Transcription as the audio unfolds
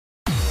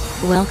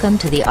Welcome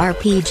to the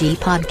RPG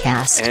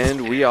Podcast.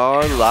 And we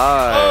are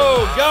live.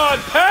 Oh, God,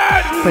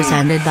 Patton!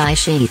 Presented by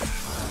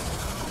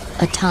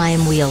SHEATH. A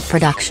Time Wheel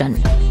production.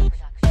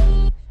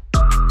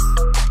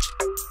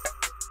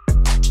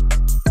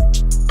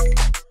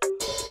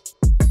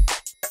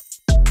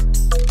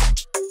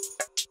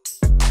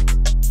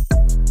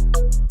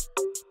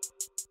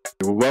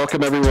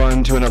 Welcome,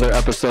 everyone, to another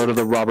episode of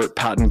the Robert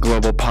Patton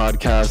Global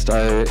Podcast.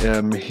 I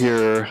am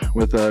here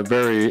with a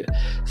very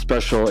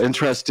special,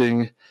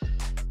 interesting,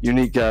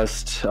 unique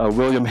guest,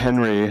 William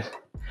Henry,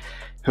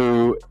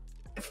 who,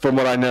 from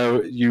what I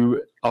know,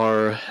 you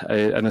are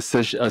an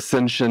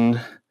ascension,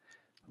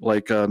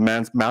 like a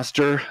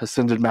master,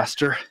 ascended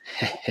master,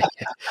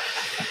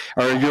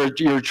 or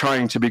you're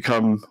trying to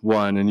become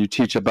one, and you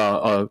teach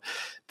about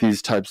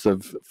these types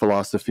of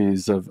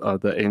philosophies of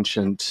the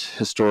ancient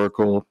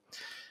historical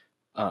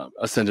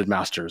ascended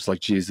masters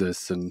like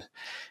Jesus and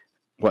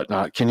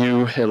whatnot. Can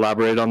you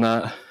elaborate on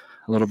that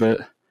a little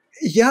bit?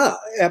 Yeah,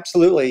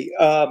 absolutely.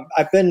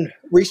 I've been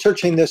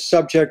researching this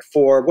subject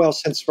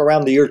since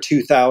around the year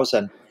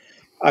 2000.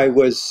 I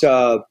was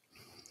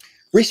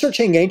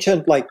researching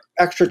ancient, like,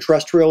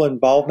 extraterrestrial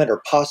involvement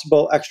or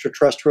possible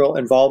extraterrestrial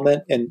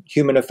involvement in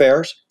human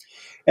affairs,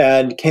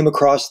 and came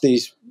across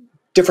these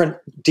different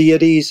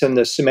deities in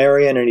the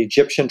Sumerian and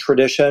Egyptian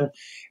tradition.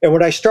 And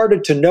what I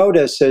started to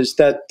notice is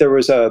that there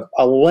was a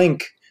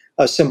link,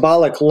 a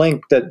symbolic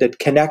link that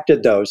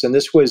connected those. And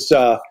this was,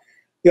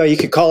 you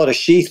could call it a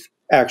sheath,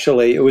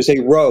 actually. It was a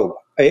robe,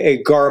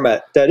 a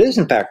garment that is,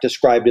 in fact,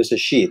 described as a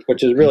sheath,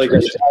 which is really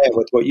good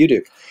with what you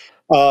do.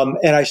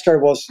 And I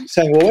started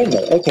saying, wait a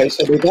minute. Okay,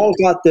 so we've all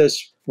got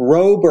this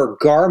robe or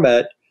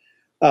garment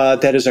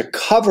that is a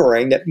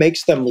covering that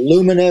makes them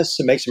luminous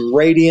and makes them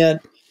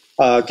radiant,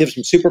 gives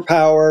them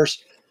superpowers.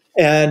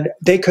 And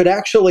they could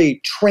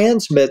actually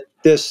transmit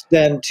this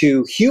then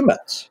to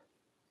humans.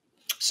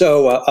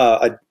 So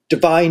a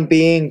divine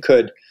being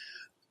could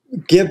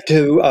give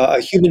to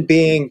a human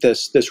being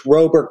this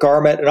robe or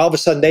garment, and all of a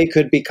sudden they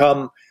could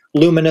become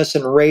luminous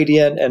and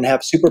radiant and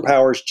have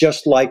superpowers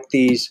just like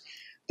these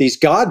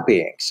god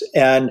beings.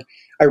 And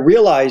I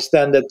realized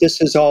then that this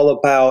is all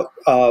about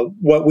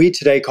what we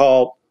today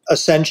call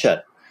ascension,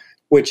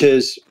 which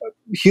is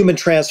human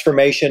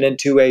transformation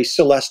into a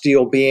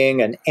celestial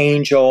being, an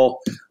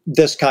angel,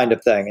 this kind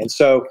of thing. And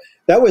so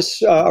that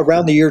was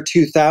around the year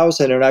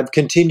 2000, and I've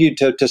continued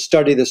to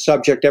study the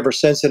subject ever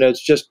since, and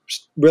it's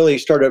just really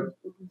started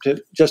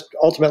to just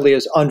ultimately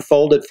has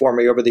unfolded for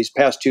me over these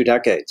past 2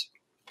 decades.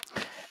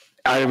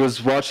 I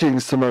was watching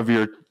some of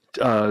your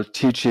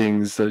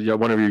teachings,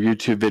 one of your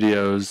YouTube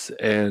videos,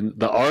 and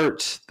the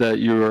art that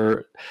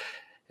you're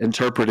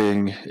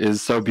interpreting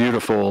is so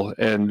beautiful,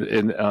 and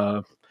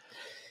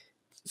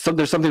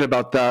there's something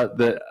about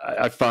that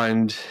I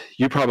find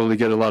you probably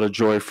get a lot of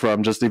joy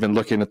from just even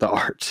looking at the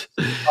art.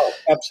 Oh,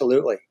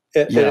 absolutely.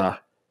 And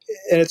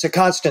it's a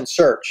constant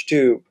search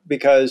too,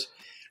 because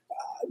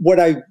one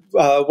of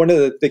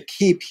the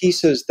key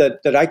pieces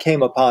that I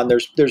came upon,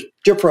 there's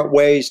different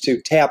ways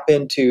to tap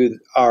into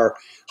our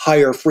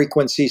higher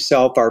frequency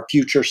self, our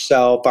future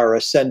self, our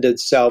ascended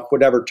self,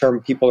 whatever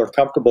term people are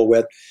comfortable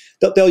with.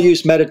 They'll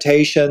use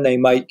meditation. They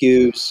might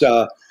use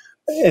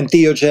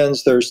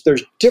entheogens.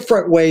 There's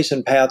different ways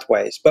and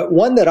pathways, but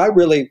one that I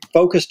really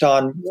focused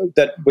on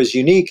that was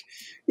unique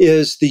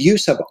is the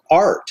use of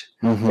art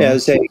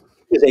as a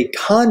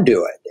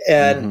conduit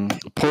and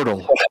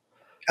portal.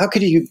 How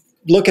could you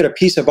look at a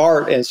piece of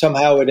art and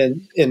somehow it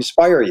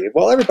inspire you?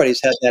 Well,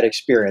 everybody's had that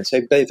experience.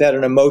 They've had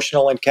an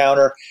emotional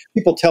encounter.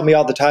 People tell me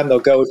all the time they'll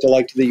go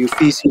to the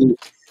Uffizi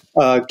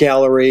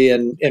gallery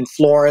in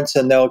Florence,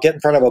 and they'll get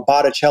in front of a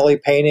Botticelli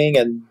painting,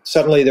 and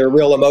suddenly they're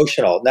real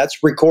emotional. And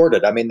that's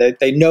recorded. I mean,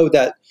 they know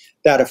that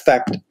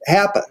effect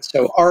happens.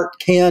 So art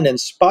can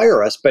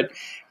inspire us, but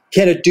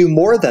can it do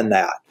more than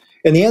that?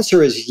 And the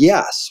answer is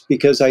yes,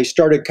 because I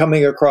started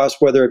coming across,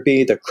 whether it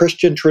be the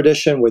Christian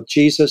tradition with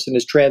Jesus and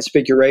his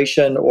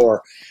transfiguration,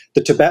 or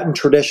the Tibetan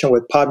tradition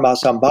with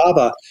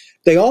Padmasambhava,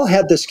 they all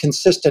had this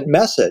consistent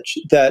message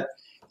that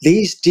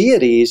these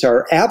deities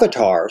are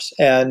avatars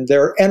and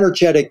they're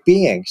energetic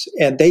beings,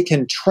 and they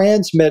can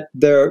transmit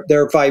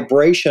their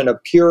vibration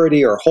of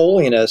purity or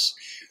holiness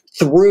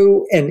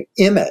through an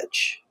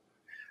image.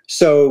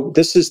 So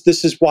this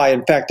is why,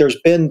 in fact, there's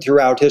been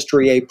throughout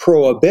history a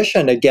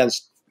prohibition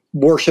against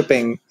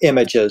worshiping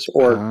images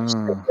or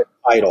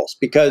idols,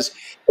 because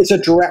it's a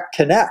direct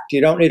connect.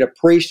 You don't need a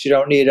priest. You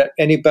don't need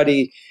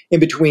anybody in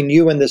between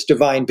you and this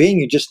divine being.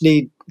 You just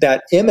need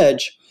that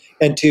image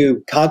and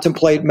to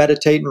contemplate,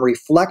 meditate, and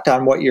reflect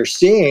on what you're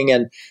seeing.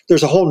 And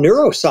there's a whole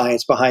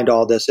neuroscience behind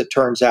all this, it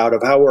turns out,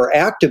 of how we're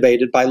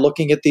activated by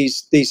looking at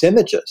these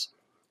images.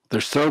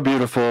 They're so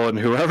beautiful, and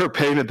whoever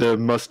painted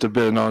them must have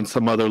been on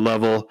some other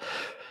level,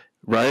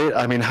 right?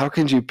 I mean, how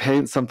can you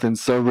paint something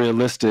so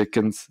realistic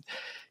and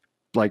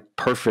like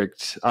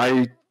perfect?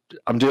 I'm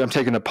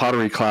taking a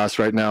pottery class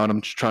right now, and I'm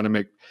just trying to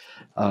make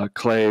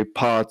clay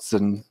pots,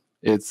 and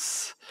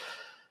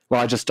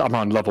I'm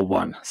on level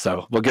 1,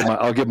 so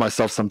I'll give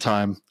myself some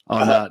time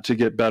on that to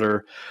get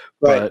better.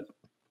 Right.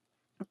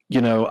 But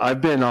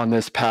I've been on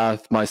this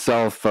path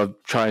myself of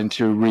trying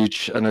to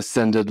reach an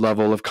ascended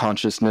level of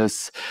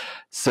consciousness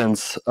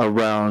since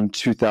around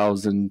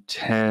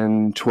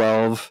 2010,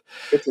 12,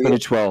 Good for you.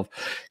 2012,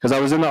 because I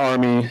was in the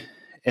Army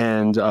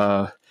and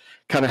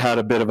kind of had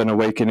a bit of an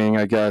awakening,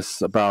 I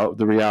guess, about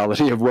the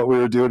reality of what we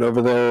were doing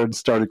over there, and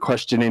started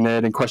questioning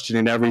it and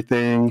questioning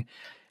everything.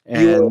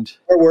 And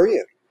Where were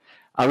you?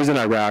 I was in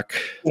Iraq.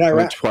 In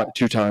Iraq.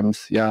 Two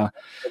times, yeah.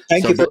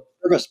 Thank you for the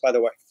service, by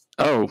the way.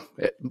 Oh,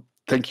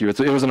 thank you. It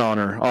was an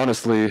honor.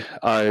 Honestly,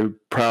 I'm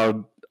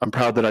proud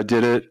that I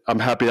did it. I'm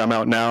happy I'm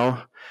out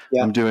now.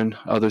 Yeah. I'm doing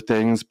other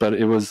things, but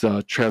it was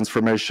a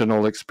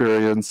transformational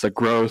experience, a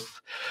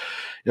growth.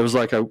 It was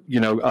like a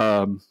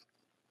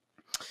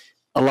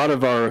lot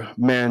of our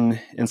men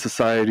in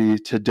society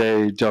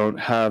today don't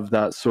have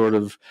that sort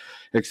of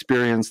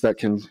experience that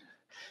can,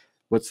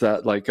 what's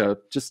that, like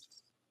just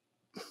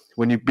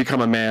when you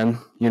become a man,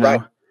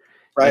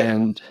 Right.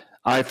 And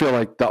I feel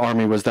like the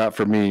Army was that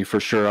for me, for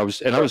sure. I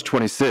was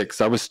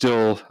 26. I was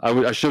still,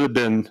 I should have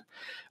been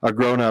a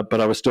grown up,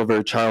 but I was still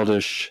very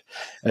childish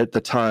at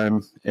the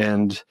time.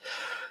 And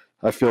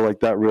I feel like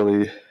that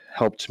really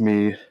helped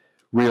me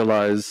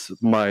realize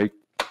my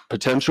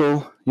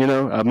potential,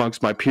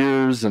 amongst my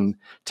peers, and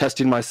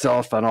testing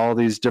myself on all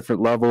these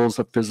different levels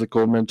of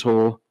physical,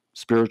 mental,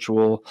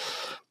 spiritual.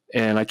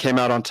 And I came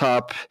out on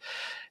top.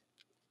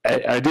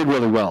 I did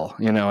really well.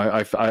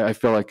 I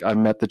feel like I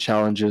met the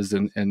challenges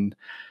and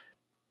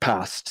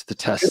passed the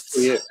tests.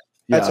 Good for you.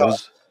 That's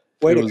awesome.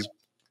 It was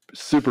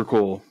super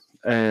cool.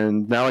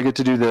 And now I get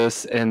to do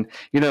this. And,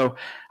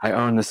 I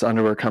own this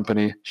underwear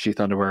company, Sheath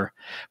Underwear,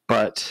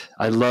 but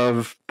I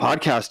love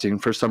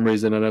podcasting for some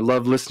reason. And I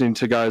love listening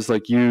to guys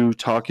like you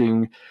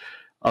talking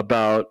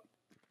about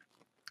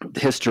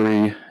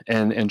history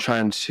and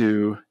trying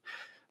to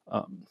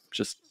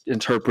just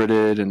interpret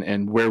it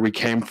and where we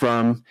came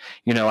from.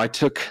 I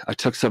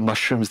took some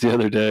mushrooms the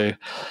other day,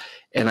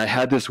 and I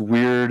had this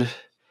weird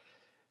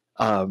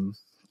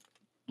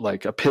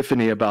like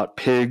epiphany about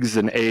pigs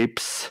and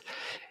apes.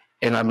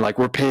 And I'm like,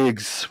 we're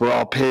pigs. We're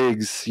all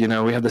pigs.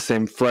 We have the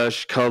same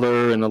flesh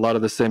color and a lot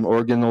of the same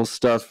organelle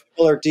stuff.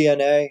 Similar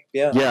DNA,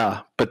 yeah.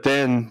 Yeah, but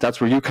then that's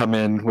where you come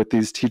in with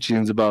these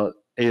teachings about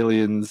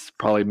aliens,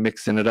 probably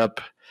mixing it up.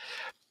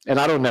 And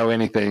I don't know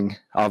anything,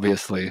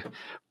 obviously,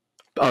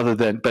 but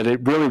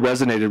it really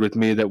resonated with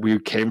me that we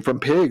came from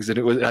pigs.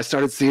 And I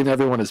started seeing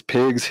everyone as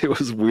pigs. It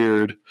was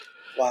weird.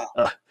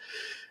 Wow.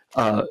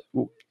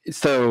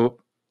 So,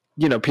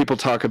 people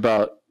talk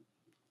about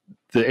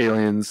the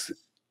aliens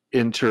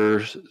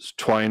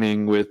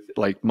intertwining with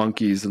like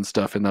monkeys and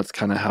stuff, and that's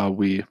kind of how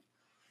we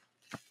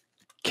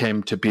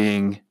came to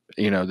being.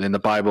 In the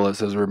Bible it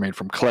says we're made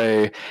from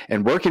clay,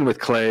 and working with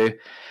clay,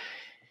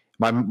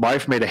 my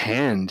wife made a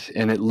hand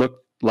and it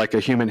looked like a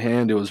human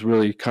hand. It was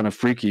really kind of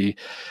freaky,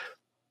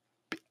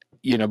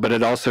 but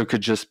it also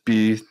could just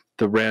be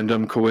the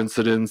random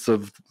coincidence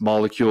of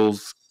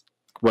molecules,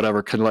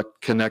 whatever,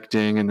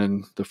 connecting, and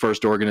then the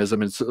first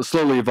organism. It's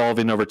slowly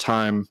evolving over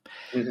time.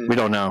 Mm-hmm. We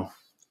don't know.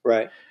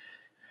 Right.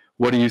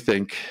 What do you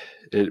think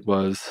it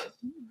was?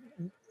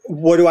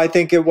 What do I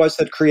think it was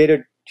that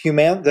created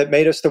that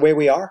made us the way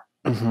we are?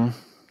 Mm-hmm.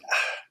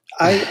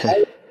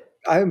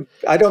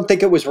 I don't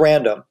think it was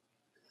random.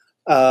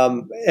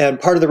 And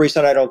part of the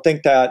reason I don't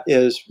think that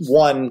is,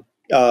 one,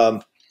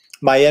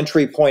 my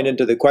entry point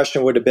into the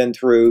question would have been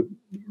through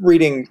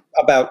reading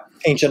about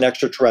ancient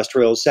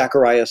extraterrestrials.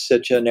 Zachariah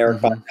Sitchin, Eric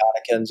von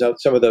Däniken,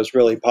 some of those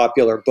really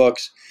popular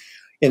books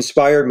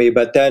inspired me.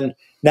 But then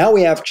now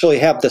we actually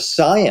have the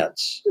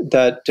science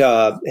that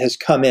has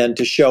come in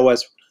to show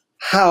us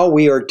how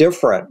we are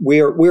different.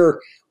 We're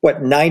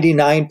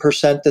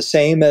 99% the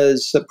same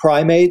as the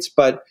primates,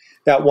 but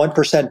that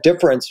 1%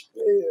 difference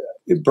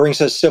brings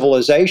us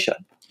civilization.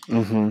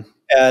 Mm-hmm.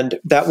 And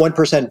that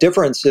 1%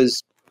 difference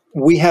is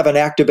we have an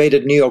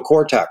activated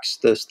neocortex,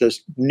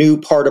 this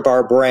new part of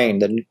our brain,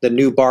 the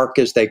new bark,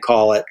 as they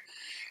call it.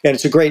 And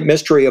it's a great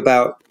mystery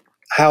about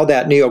how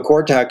that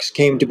neocortex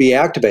came to be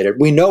activated.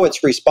 We know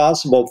it's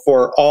responsible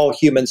for all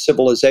human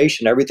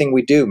civilization. Everything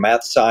we do,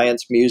 math,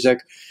 science, music,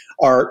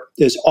 art,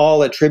 is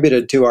all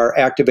attributed to our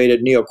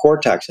activated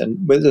neocortex.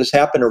 And this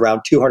happened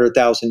around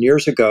 200,000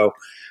 years ago.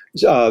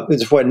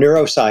 Is what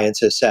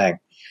neuroscience is saying.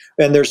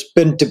 And there's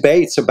been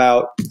debates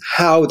about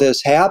how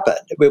this happened.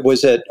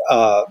 Was it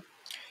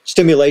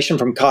stimulation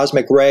from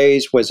cosmic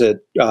rays? Was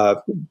it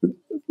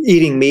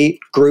eating meat,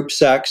 group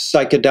sex,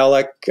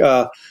 psychedelic?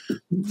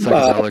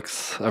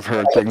 Psychedelics. I've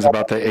heard things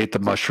about they ate the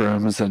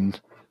mushrooms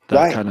and that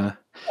right. kind of.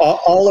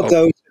 All of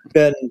those have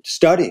been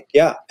studied.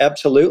 Yeah,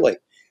 absolutely.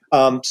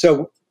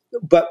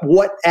 But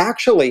what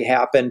actually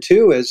happened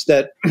too is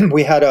that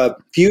we had a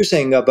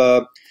fusing of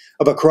a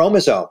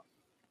chromosome.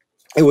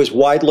 It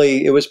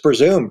was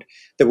presumed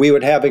that we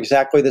would have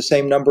exactly the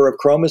same number of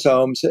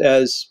chromosomes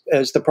as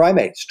the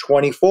primates,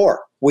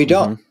 24. We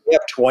don't. Mm-hmm. We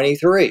have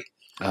 23.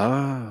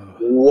 Oh.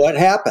 What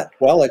happened?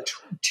 Well,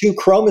 two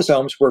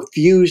chromosomes were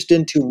fused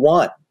into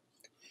one.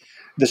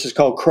 This is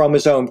called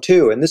chromosome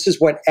 2, and this is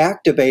what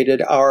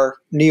activated our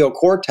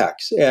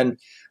neocortex. And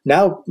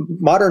Now,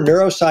 modern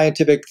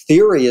neuroscientific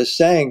theory is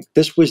saying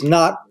this was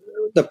not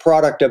the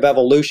product of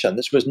evolution.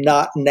 This was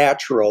not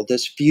natural.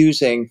 This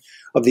fusing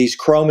of these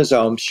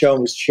chromosomes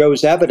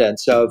shows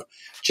evidence of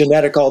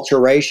genetic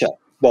alteration.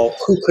 Well,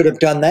 who could have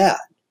done that?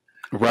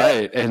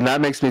 Right. And that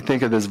makes me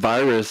think of this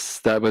virus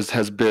that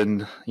has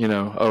been,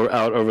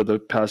 out over the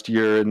past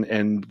year,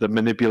 and the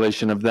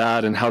manipulation of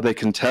that, and how they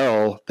can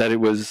tell that it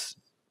was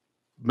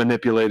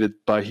manipulated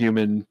by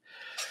human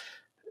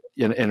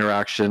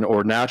interaction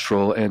or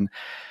natural. And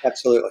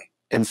absolutely.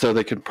 And so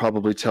they could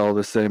probably tell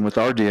the same with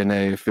our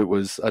DNA if it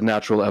was a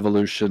natural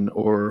evolution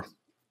or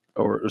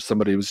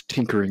somebody was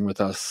tinkering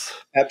with us.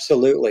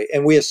 Absolutely.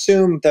 And we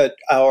assume that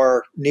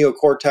our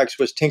neocortex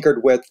was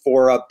tinkered with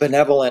for a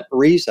benevolent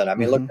reason. I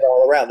mean, look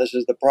all around. This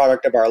is the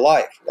product of our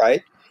life,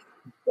 right?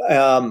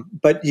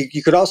 But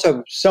you could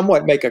also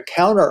somewhat make a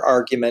counter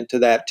argument to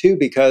that too,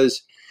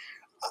 because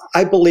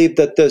I believe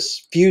that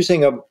this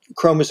fusing of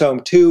chromosome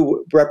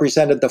 2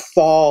 represented the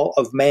fall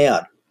of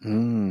man.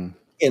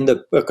 In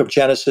the book of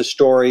Genesis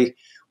story,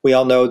 we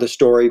all know the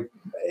story,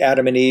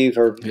 Adam and Eve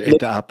ate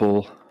the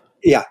apple.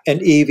 Yeah,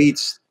 and Eve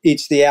eats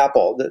the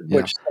apple,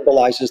 which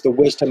symbolizes the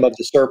wisdom of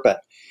the serpent.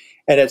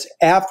 And it's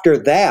after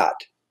that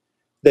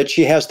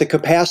she has the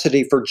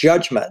capacity for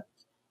judgment.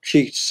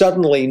 She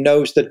suddenly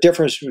knows the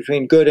difference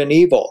between good and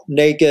evil,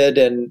 naked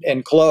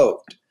and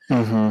clothed.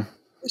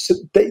 So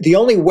the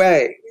only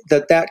way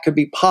that could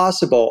be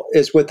possible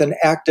is with an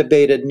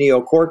activated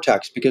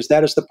neocortex, because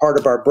that is the part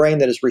of our brain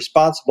that is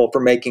responsible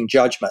for making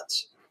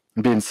judgments.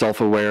 Being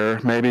self-aware,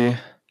 maybe?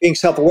 Being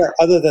self-aware.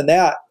 Other than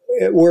that,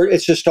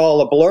 it's just all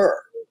a blur.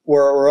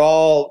 We're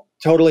all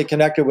totally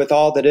connected with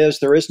all that is.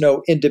 There is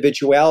no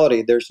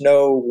individuality. There's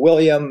no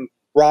William,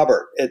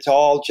 Robert. It's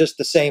all just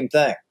the same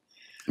thing.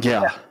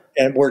 Yeah.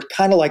 And we're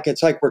kind of like,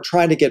 it's like we're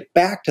trying to get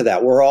back to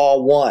that. We're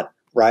all one,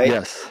 right?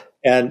 Yes.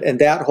 And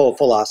that whole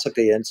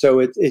philosophy. And so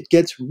it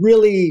gets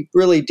really,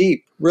 really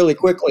deep really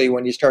quickly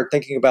when you start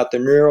thinking about the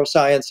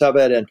neuroscience of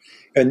it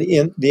and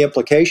the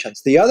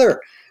implications. The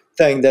other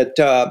thing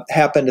that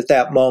happened at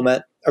that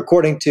moment,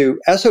 according to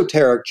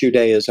esoteric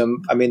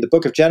Judaism, I mean, the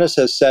book of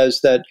Genesis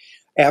says that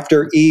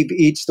after Eve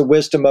eats the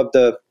wisdom of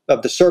the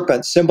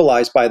serpent,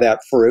 symbolized by that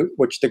fruit,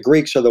 which the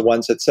Greeks are the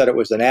ones that said it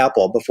was an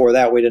apple. Before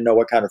that, we didn't know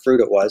what kind of fruit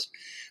it was.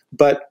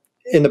 But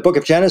in the book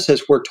of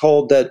Genesis, we're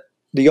told that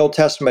the Old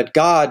Testament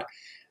God,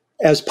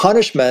 as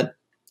punishment,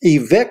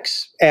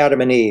 evicts Adam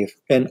and Eve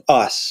and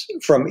us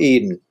from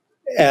Eden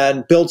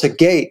and builds a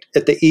gate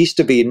at the east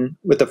of Eden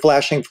with a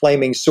flashing,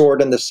 flaming sword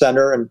in the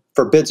center and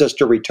forbids us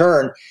to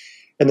return.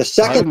 And the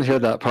second, I didn't hear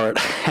that part.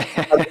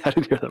 I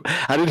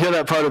didn't hear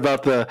that part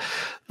about the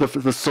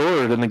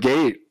sword and the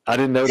gate. I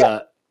didn't know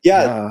that.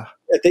 Yeah.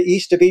 At the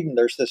east of Eden,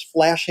 there's this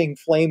flashing,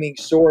 flaming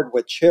sword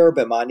with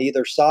cherubim on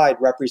either side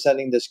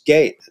representing this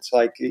gate. It's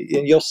like,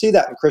 and you'll see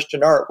that in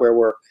Christian art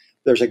where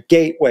there's a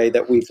gateway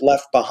that we've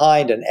left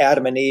behind, and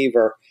Adam and Eve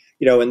are,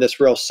 in this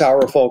real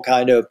sorrowful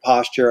kind of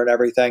posture and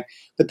everything.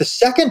 But the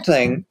second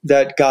thing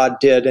that God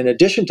did, in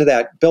addition to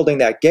that, building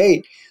that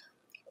gate,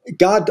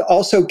 God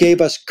also gave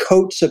us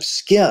coats of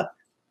skin.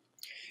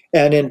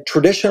 And in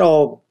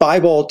traditional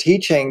Bible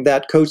teaching,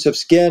 those coats of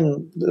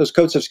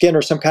skin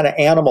are some kind of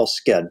animal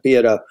skin, be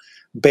it a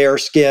bear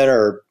skin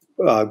or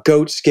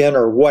goat skin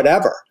or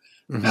whatever.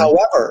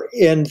 However,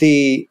 and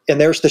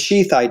there's the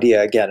sheath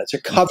idea again, it's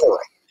a covering.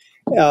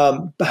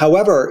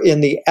 However,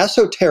 in the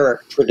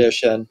esoteric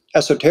tradition,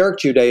 esoteric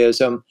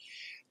Judaism,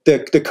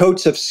 the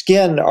coats of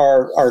skin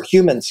are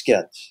human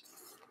skins,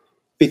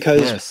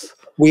 because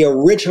we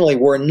originally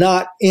were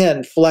not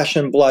in flesh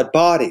and blood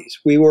bodies.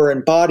 We were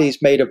in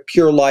bodies made of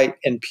pure light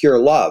and pure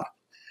love.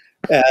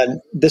 And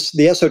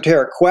the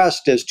esoteric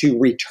quest is to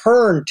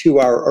return to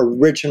our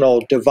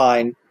original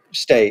divine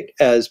state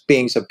as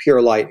beings of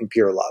pure light and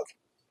pure love.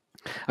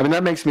 I mean,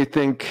 that makes me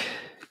think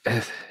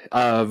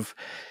of,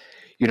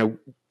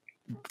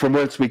 from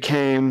whence we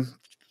came,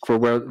 to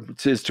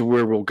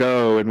where we'll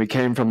go, and we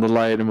came from the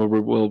light, and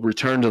we'll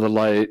return to the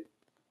light.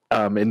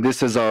 And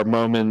this is our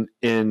moment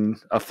in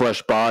a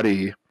flesh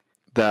body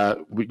that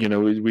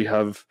we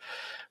have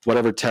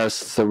whatever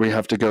tests that we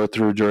have to go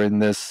through during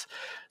this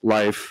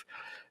life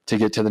to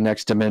get to the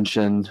next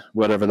dimension,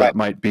 whatever that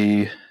might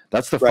be.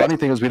 That's the funny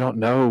thing, is we don't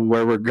know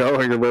where we're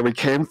going or where we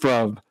came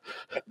from.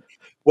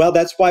 Well,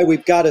 that's why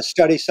we've got to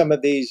study some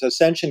of these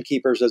ascension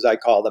keepers, as I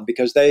call them,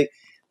 because they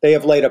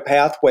have laid a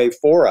pathway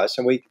for us,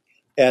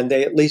 and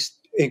they at least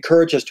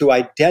encourage us to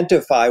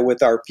identify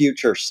with our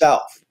future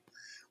self,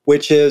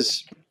 which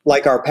is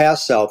like our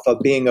past self of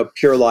being of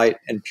pure light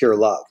and pure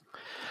love.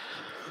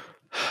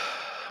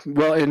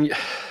 Well, and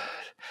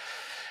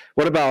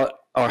what about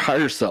our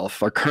higher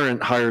self, our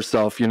current higher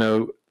self?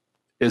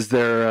 Is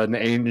there an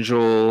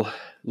angel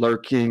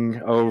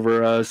lurking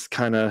over us,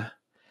 kind of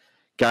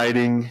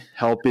guiding,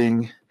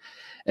 helping?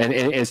 And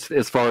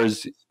as far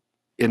as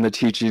in the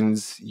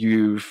teachings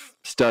you've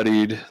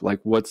studied, like,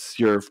 what's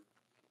your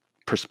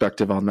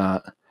perspective on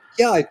that?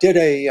 Yeah,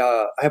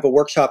 I have a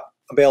workshop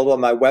available on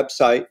my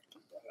website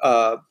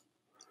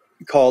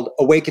called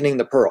Awakening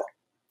the Pearl.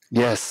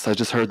 Yes, I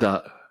just heard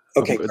that.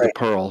 Okay, the great.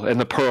 pearl. And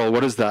the pearl,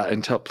 what is that?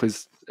 And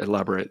please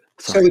elaborate.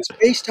 So Sorry. it's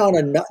based on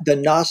the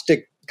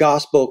Gnostic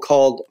gospel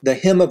called the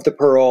Hymn of the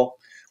Pearl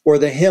or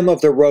the Hymn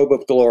of the Robe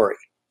of Glory.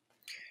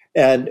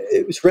 And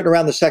it was written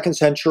around the 2nd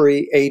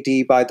century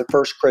AD by the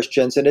first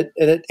Christians. And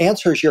it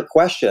answers your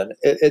question.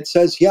 It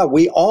says, yeah,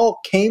 we all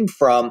came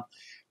from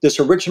this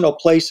original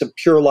place of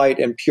pure light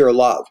and pure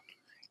love.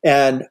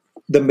 And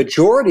the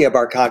majority of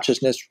our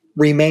consciousness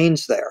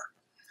remains there.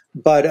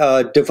 But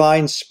a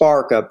divine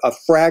spark, a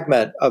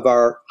fragment of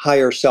our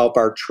higher self,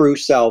 our true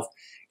self,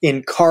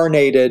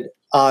 incarnated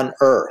on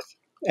earth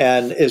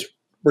and is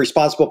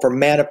responsible for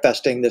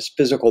manifesting this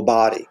physical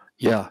body.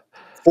 Yeah.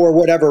 For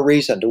whatever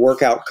reason, to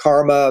work out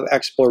karma,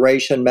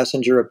 exploration,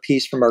 messenger of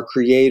peace from our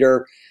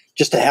creator,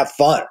 just to have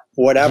fun,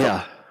 whatever.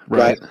 Yeah,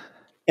 right.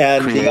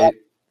 And Create.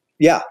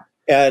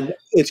 and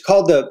it's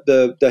called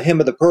the Hymn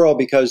of the Pearl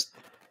because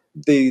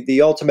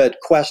the ultimate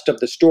quest of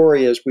the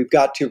story is we've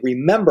got to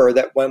remember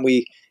that when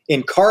we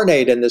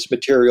incarnate in this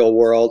material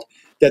world,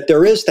 that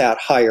there is that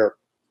higher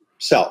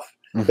self,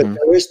 that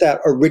there is that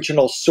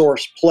original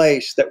source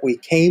place that we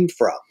came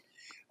from,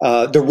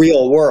 the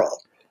real world.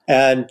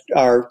 And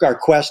our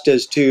quest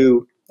is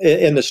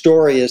in the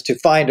story is to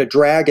find a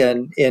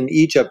dragon in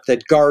Egypt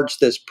that guards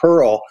this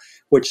pearl,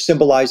 which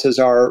symbolizes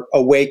our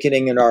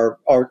awakening and our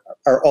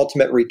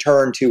ultimate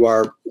return to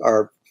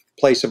our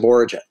place of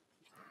origin.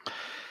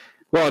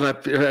 Well,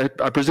 and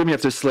I presume you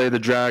have to slay the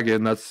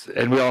dragon.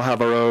 And we all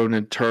have our own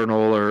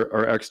internal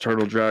or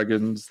external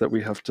dragons that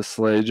we have to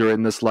slay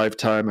during this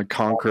lifetime and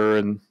conquer.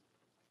 And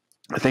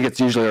I think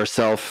it's usually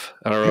ourself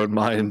and our own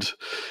mind,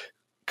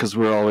 because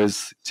we're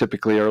always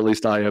typically, or at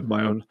least I am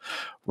my own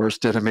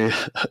worst enemy.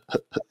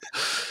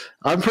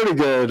 I'm pretty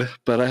good,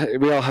 but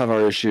we all have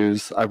our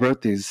issues. I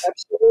wrote these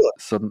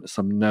some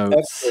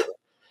notes.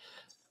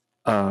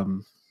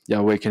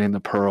 Awakening the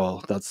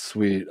Pearl. That's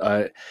sweet.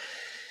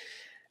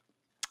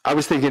 I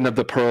was thinking of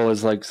the pearl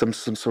as like some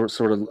sort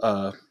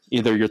of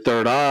either your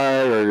third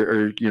eye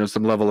or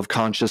some level of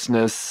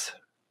consciousness.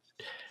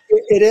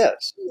 It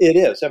is.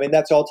 I mean,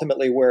 that's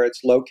ultimately where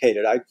it's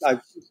located. I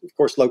of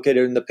course,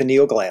 located in the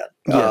pineal gland.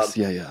 Yes,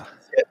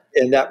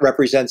 And that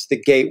represents the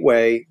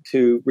gateway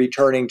to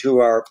returning to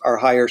our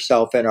higher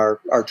self and our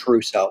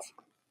true self.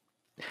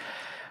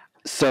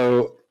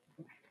 So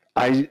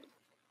I've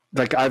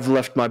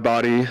left my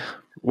body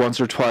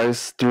once or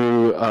twice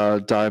through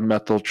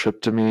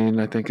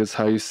dimethyltryptamine, I think is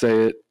how you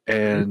say it.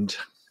 And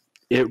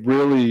it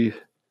really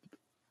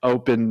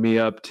opened me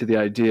up to the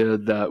idea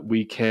that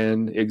we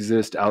can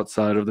exist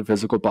outside of the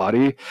physical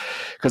body.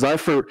 Because I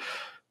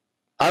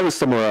was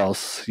somewhere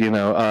else,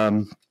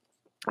 I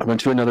went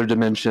to another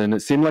dimension.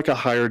 It seemed like a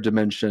higher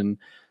dimension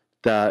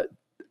that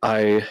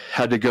I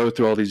had to go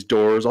through all these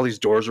doors. All these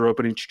doors are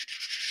opening.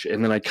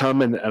 And then I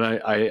come and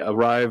I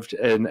arrived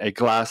in a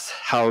glass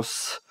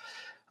house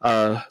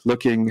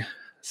looking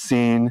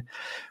scene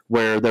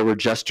where there were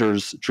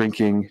jesters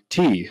drinking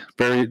tea.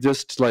 Very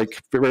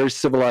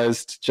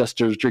civilized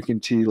jesters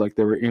drinking tea like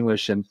they were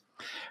English.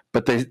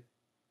 But they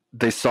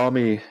saw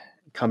me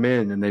come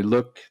in and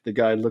the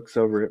guy looks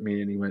over at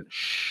me and he went,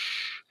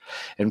 shh.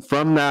 And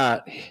from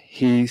that,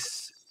 I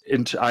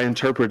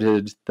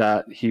interpreted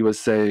that he was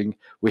saying,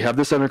 we have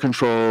this under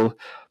control.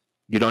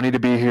 You don't need to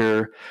be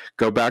here.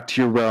 Go back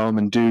to your realm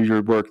and do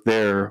your work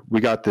there.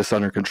 We got this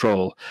under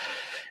control.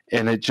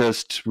 And it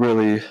just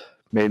really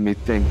made me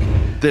think.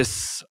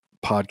 This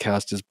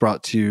podcast is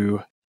brought to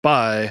you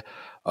by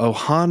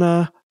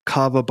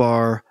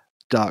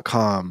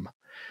ohanakavabar.com.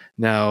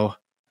 Now,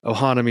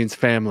 Ohana means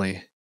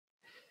family.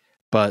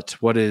 But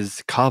what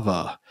is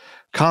kava?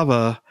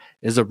 Kava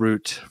is a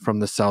root from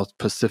the South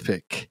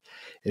Pacific.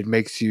 It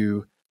makes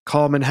you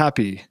calm and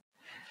happy.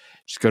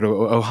 Just go to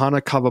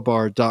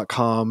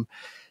ohanakavabar.com.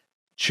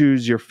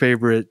 Choose your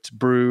favorite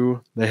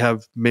brew. They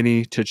have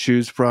many to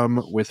choose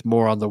from with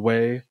more on the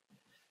way.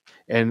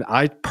 And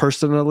I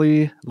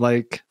personally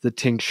like the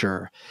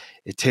tincture.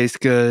 It tastes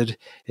good.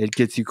 It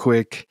gets you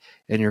quick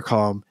and you're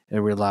calm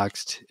and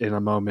relaxed in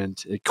a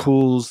moment. It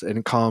cools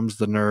and calms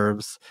the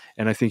nerves.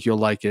 And I think you'll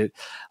like it.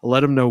 Let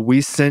them know we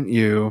sent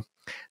you.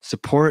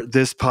 Support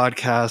this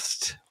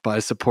podcast by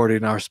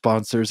supporting our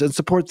sponsors and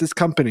support this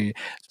company.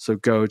 So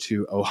go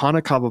to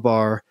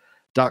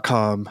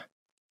ohanakavabar.com.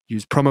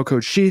 Use promo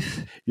code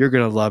SHEATH. You're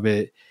going to love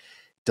it.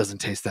 Doesn't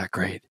taste that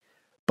great,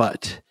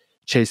 but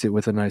chase it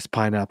with a nice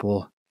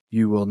pineapple.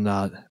 You will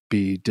not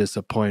be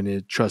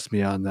disappointed. Trust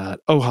me on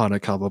that.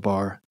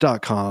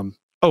 ohanakavabar.com.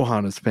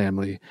 Ohana's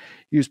family.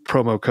 Use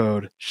promo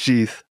code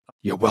SHEATH.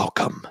 You're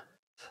welcome.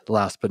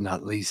 Last but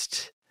not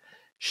least,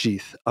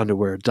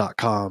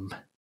 sheathunderwear.com.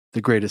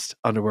 The greatest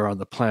underwear on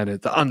the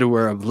planet. The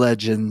underwear of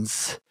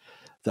legends.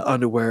 The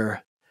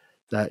underwear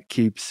that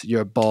keeps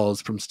your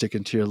balls from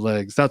sticking to your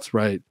legs. That's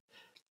right.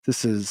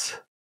 This is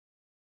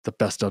the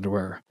best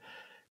underwear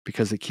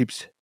because it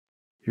keeps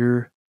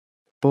your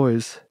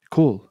boys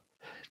cool.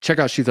 Check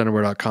out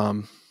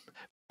sheathunderwear.com.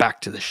 Back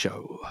to the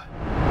show.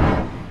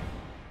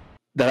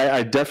 That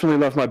I definitely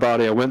left my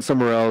body. I went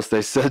somewhere else.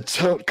 They said,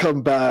 don't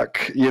come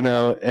back,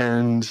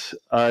 and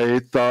I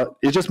thought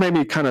it just made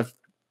me kind of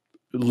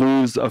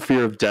lose a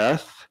fear of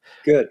death.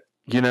 Good.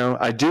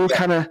 I do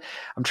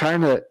I'm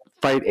trying to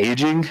fight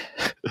aging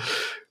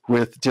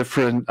with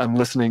I'm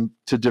listening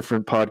to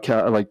different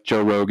podcasts like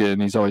Joe Rogan.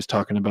 He's always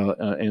talking about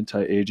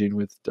anti-aging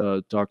with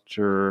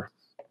Dr.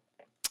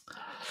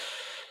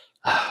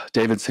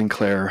 David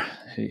Sinclair.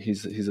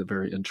 He's a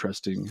very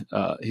interesting,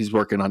 he's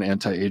working on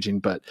anti-aging,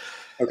 but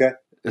okay.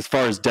 As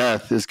far as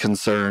death is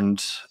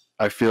concerned,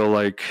 I feel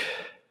like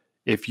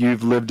if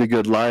you've lived a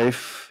good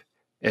life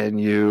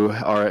and you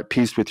are at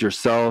peace with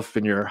yourself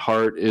and your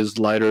heart is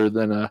lighter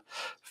than a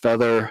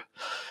feather,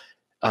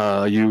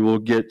 you will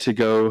get to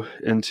go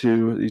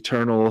into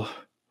eternal,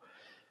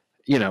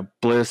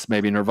 bliss,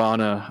 maybe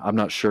nirvana. I'm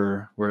not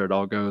sure where it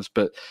all goes,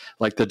 but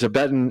like the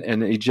Tibetan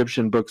and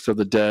Egyptian books of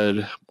the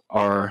dead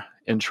are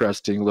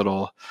interesting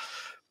little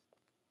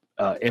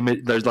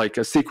image. There's like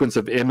a sequence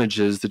of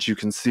images that you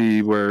can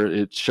see where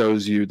it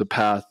shows you the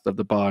path of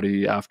the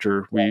body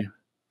after we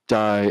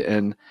die,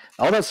 and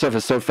all that stuff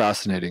is so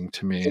fascinating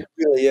to me. It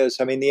really is.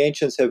 I mean, the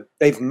ancients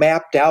they've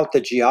mapped out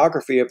the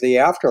geography of the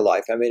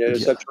afterlife. I mean, it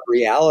is such a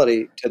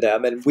reality to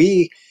them, and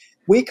we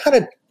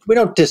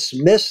don't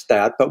dismiss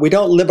that, but we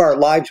don't live our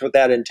lives with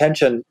that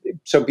intention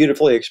so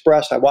beautifully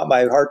expressed. I want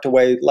my heart to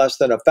weigh less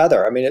than a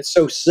feather. I mean, it's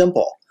so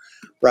simple,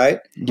 right?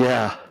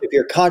 Yeah. If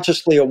you're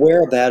consciously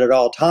aware of that at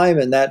all time,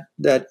 and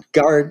that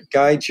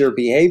guides your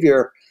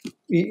behavior,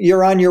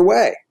 you're on your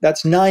way.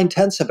 That's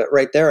 9/10 of it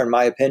right there, in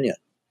my opinion.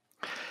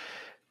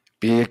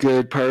 Be a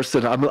good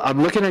person.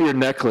 I'm looking at your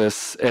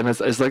necklace, and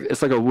it's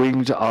like a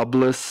winged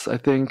obelisk, I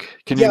think.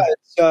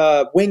 It's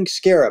a winged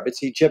scarab.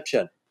 It's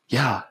Egyptian.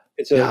 Yeah.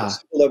 It's a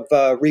symbol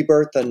of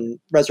rebirth and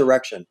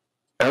resurrection.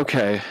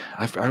 Okay.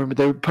 I remember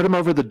they put them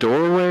over the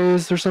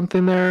doorways or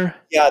something there.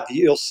 Yeah,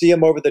 you'll see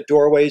them over the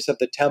doorways of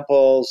the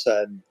temples,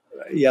 and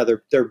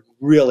they're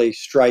really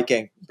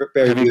striking.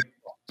 Very beautiful.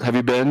 Have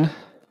you been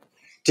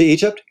to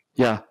Egypt?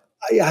 Yeah.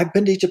 I've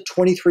been to Egypt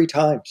 23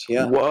 times.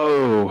 Yeah.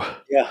 Whoa.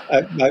 Yeah.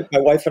 My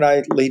wife and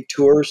I lead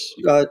tours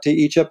to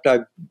Egypt. I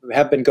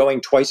have been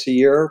going twice a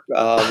year.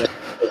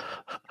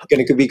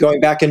 Going to be going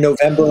back in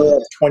November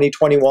of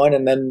 2021,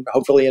 and then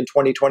hopefully in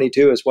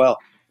 2022 as well.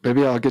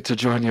 Maybe I'll get to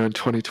join you in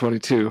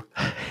 2022.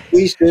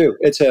 Please do.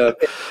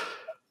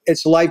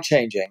 It's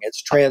life-changing.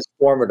 It's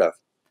transformative.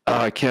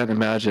 I can't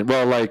imagine.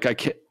 Well, I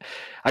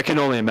can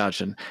only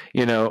imagine.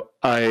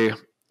 I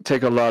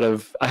take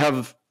I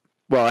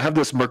have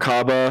this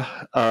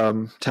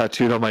Merkaba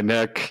tattooed on my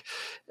neck,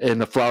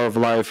 and the flower of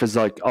life is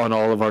like on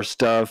all of our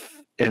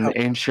stuff in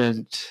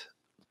ancient,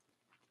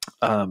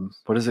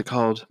 what is it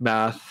called?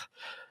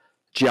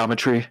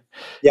 Geometry.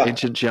 Yeah.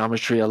 Ancient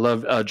geometry. I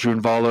love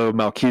Drunvalo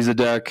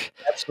Melchizedek.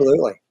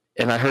 Absolutely.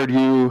 And I heard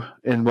you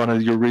in one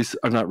of your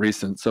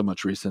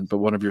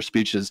one of your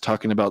speeches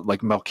talking about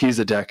like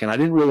Melchizedek, and I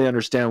didn't really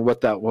understand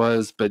what that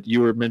was, but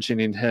you were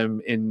mentioning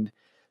him in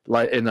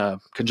a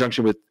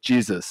conjunction with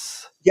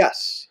Jesus.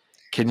 Yes.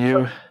 Can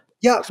you?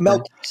 Yeah, explain?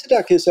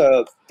 Melchizedek is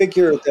a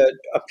figure that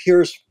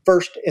appears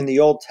first in the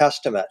Old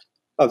Testament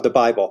of the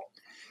Bible.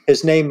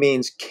 His name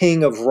means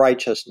King of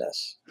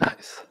Righteousness.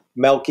 Nice.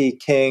 Melchi,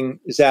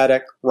 king,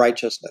 Zadok,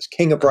 righteousness,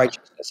 king of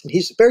righteousness. And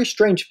he's a very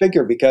strange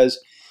figure because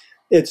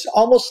it's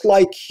almost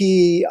like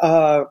he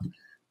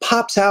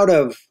pops out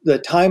of the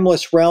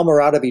timeless realm or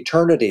out of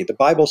eternity. The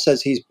Bible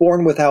says he's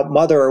born without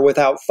mother or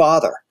without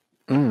father.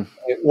 Mm.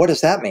 What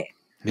does that mean?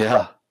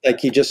 Yeah.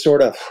 Like he just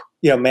sort of,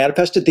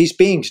 manifested. These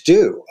beings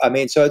do. I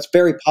mean, so it's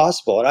very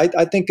possible. And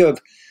I think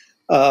of,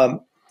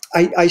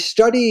 I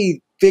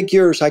study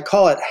figures, I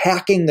call it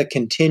hacking the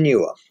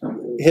continuum.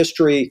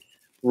 History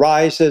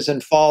rises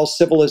and falls,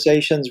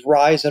 civilizations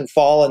rise and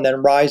fall and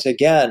then rise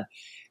again.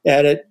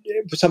 And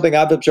something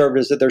I've observed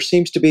is that there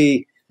seems to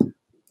be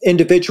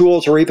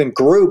individuals or even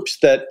groups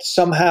that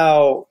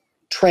somehow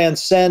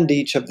transcend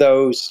each of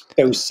those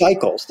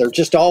cycles. They're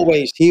just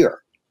always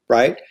here,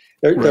 right?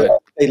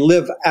 They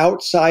live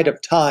outside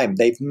of time.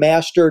 They've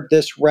mastered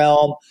this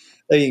realm.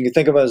 You can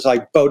think of them as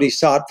like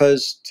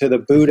bodhisattvas to the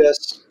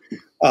Buddhists.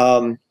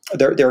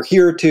 They're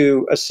here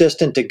to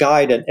assist and to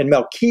guide. And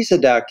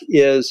Melchizedek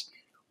is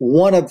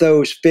one of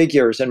those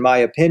figures, in my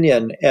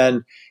opinion.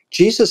 And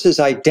Jesus is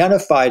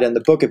identified in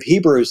the book of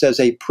Hebrews as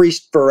a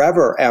priest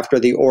forever after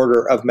the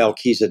order of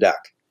Melchizedek.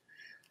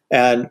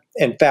 And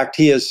in fact,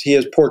 he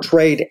is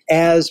portrayed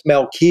as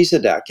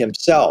Melchizedek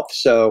himself.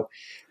 So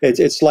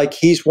it's like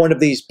he's one of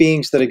these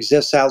beings that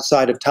exists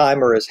outside of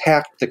time or has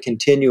hacked the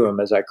continuum,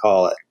 as I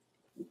call it.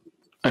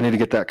 I need to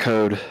get that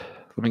code.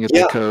 Let me get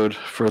the code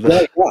for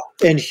that.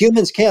 Yeah. And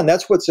humans can.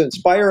 That's what's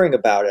inspiring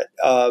about it,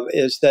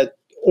 is that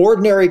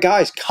ordinary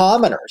guys,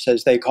 commoners,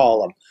 as they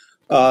call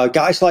them,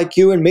 guys like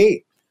you and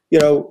me,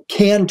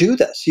 can do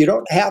this. You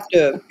don't have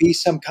to be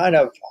some kind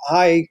of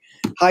high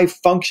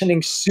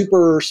functioning,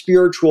 super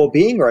spiritual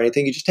being or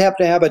anything. You just have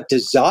to have a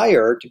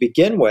desire to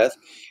begin with.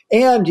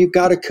 And you've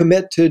got to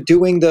commit to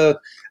doing the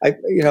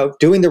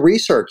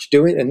research,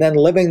 and then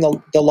living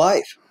the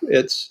life.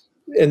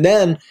 And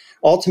then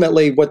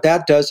ultimately what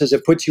that does is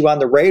it puts you on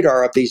the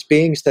radar of these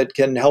beings that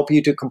can help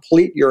you to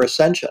complete your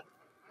ascension.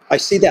 I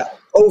see that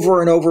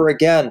over and over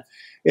again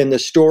in the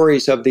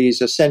stories of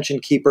these ascension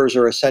keepers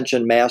or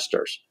ascension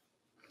masters.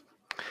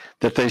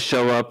 That they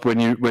show up when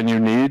you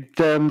need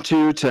them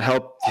to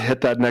help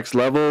hit that next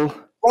level.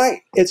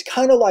 Right. It's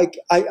kind of like,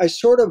 I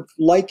sort of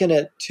liken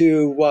it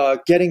to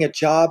getting a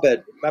job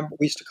at, remember,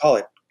 we used to call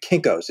it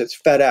Kinko's. It's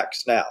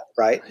FedEx now,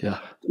 right? Yeah.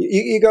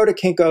 You go to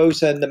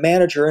Kinko's and the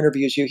manager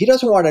interviews you. He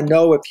doesn't want to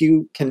know if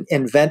you can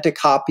invent a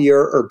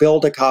copier or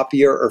build a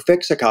copier or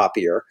fix a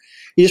copier.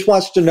 He just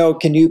wants to know,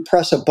 can you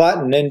press a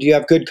button and do you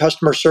have good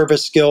customer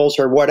service skills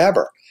or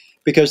whatever?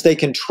 Because they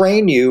can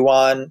train you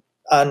on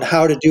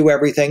how to do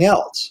everything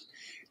else.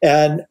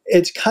 And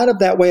it's kind of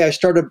that way I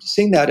started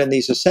seeing that in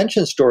these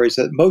ascension stories,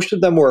 that most of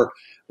them were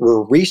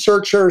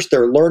researchers.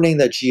 They're learning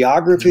the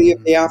geography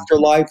of the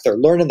afterlife. They're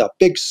learning the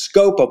big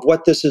scope of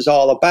what this is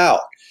all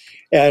about.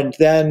 And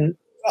then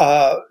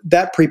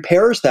that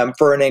prepares them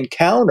for an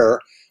encounter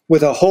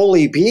with a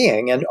holy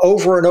being. And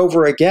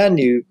over again,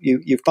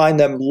 you find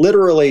them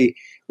literally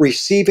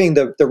receiving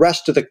the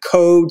rest of the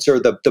codes or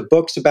the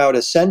books about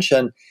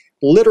ascension,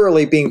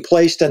 literally being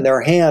placed in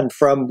their hand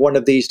from one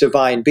of these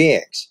divine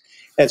beings.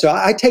 And so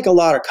I take a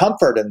lot of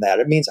comfort in that.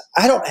 It means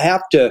I don't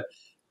have to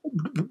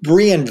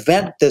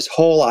reinvent this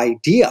whole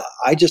idea.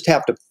 I just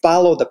have to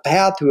follow the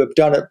path who have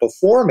done it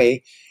before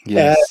me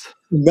and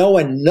know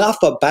enough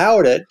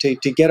about it to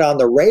get on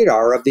the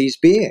radar of these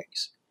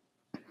beings.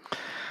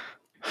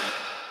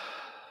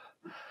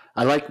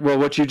 I like, well,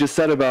 what you just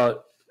said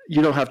about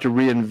you don't have to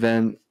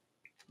reinvent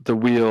the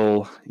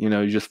wheel.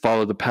 You just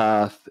follow the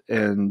path,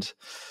 and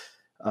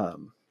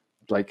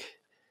like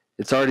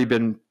it's already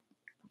been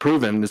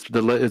proven.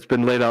 It's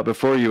been laid out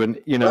before you, and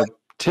right.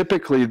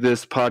 Typically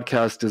this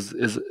podcast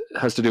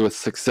has to do with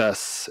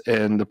success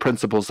and the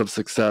principles of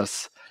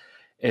success,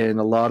 and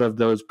a lot of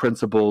those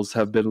principles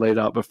have been laid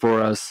out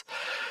before us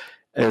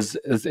as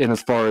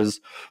far as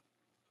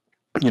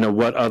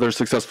what other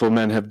successful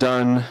men have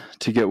done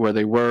to get where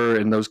they were,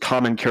 and those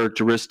common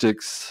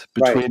characteristics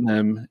between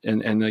them,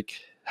 and like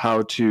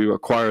how to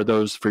acquire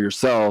those for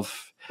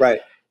yourself.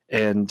 Right.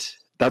 And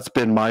that's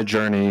been my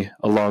journey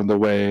along the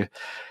way.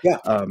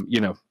 Yeah.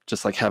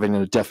 Just like having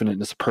a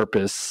definiteness,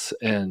 purpose,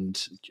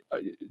 and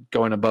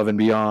going above and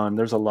beyond.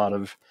 There's a lot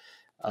of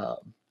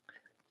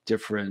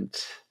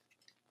different.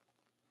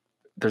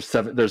 There's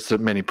so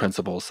many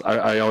principles.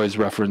 I always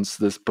reference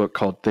this book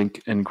called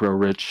Think and Grow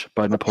Rich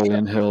by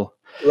Napoleon Hill.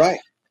 Right.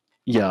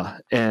 Yeah,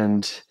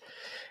 and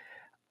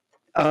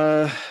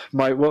what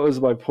was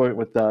my point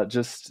with that?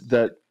 Just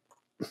that.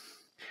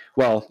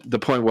 Well, the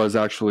point was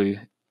actually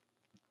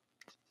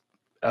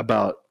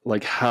about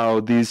like how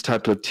these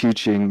types of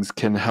teachings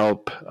can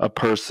help a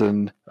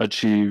person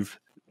achieve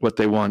what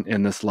they want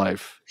in this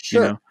life.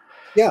 Sure.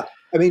 Yeah.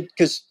 I mean,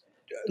 because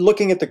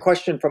looking at the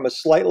question from a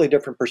slightly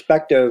different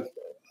perspective,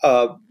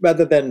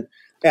 rather than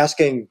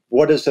asking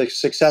what is a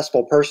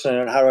successful person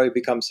and how do I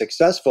become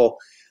successful,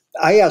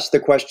 I ask the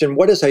question,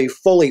 what is a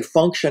fully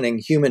functioning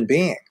human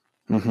being?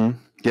 Mm-hmm.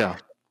 Yeah,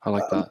 I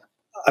like that.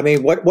 I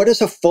mean, what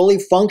is a fully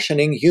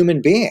functioning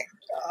human being?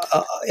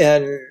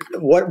 And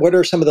what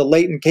are some of the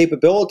latent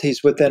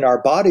capabilities within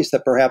our bodies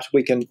that perhaps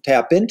we can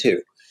tap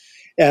into?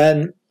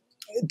 And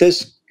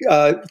this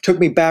took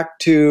me back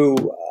to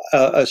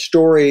a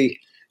story.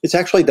 It's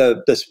actually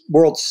this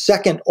world's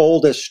second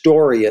oldest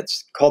story.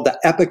 It's called the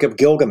Epic of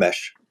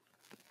Gilgamesh.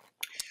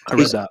 I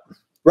read that.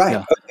 Right.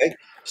 Yeah. Okay.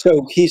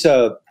 So he's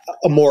a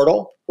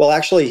mortal. Well,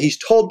 actually, he's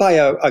told by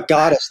a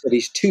goddess that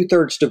he's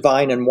 2/3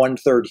 divine and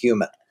 1/3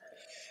 human.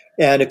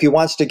 And if he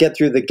wants to get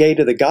through the gate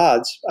of the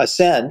gods,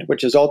 ascend,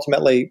 which is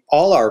ultimately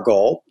all our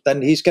goal,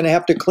 then he's going to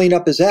have to clean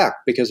up his act,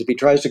 because if he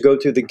tries to go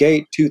through the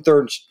gate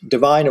 2/3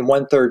 divine and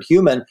 1/3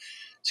 human,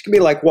 it's going to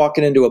be like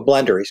walking into a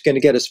blender. He's going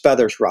to get his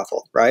feathers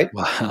ruffled, right?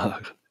 Wow.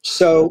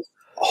 So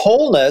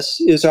wholeness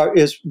is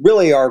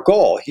really our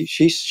goal.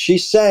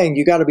 She's saying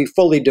you got to be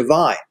fully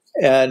divine,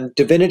 and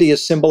divinity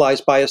is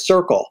symbolized by a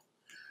circle,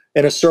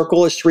 and a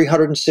circle is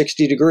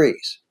 360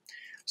 degrees.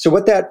 So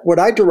what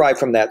I derived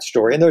from that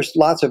story, and there's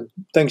lots of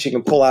things you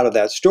can pull out of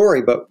that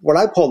story, but what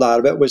I pulled out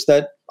of it was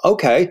that,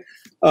 okay,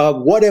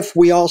 what if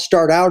we all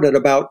start out at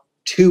about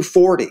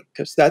 240?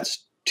 Because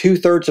that's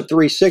 2/3 of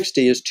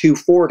 360 is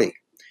 240.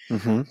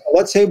 Mm-hmm.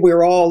 Let's say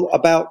we're all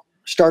about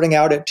starting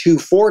out at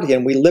 240,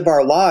 and we live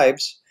our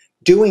lives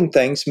doing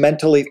things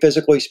mentally,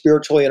 physically,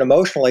 spiritually, and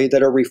emotionally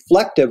that are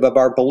reflective of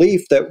our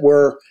belief that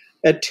we're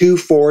at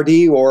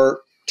 240 or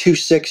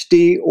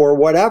 260 or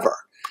whatever.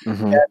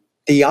 Mm-hmm. And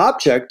the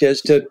object is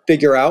to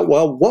figure out,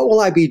 well, what will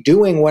I be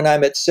doing when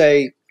I'm at,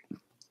 say,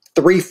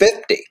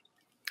 350,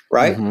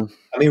 right? Mm-hmm.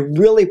 I mean,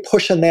 really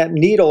pushing that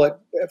needle at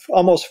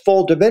almost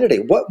full divinity.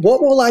 What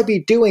will I be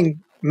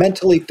doing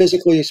mentally,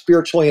 physically,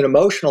 spiritually, and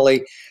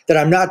emotionally that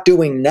I'm not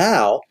doing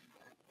now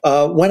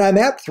when I'm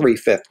at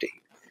 350?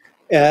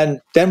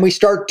 And then we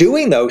start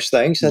doing those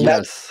things, and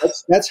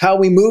that's how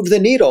we move the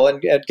needle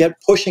and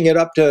get pushing it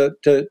up to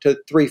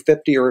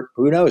 350 or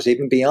who knows,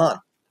 even beyond.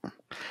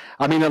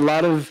 I mean, a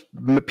lot of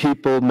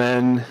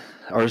men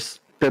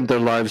spend their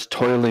lives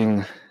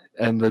toiling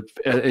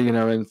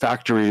in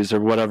factories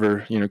or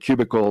whatever,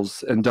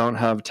 cubicles, and don't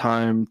have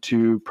time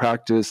to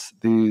practice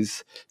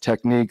these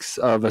techniques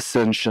of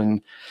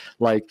ascension.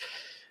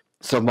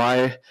 So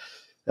my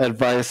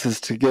advice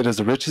is to get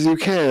as rich as you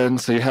can,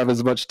 so you have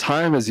as much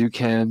time as you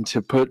can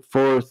to put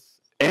forth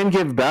and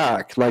give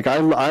back. I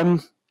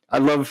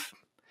love,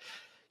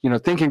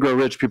 Think and Grow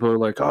Rich. People are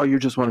like, oh, you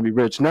just want to be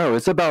rich. No,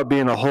 it's about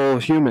being a whole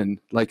human.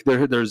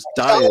 There's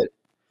diet.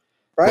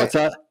 Right. What's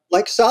that?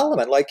 Like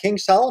Solomon, like King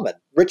Solomon,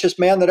 richest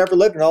man that ever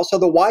lived, and also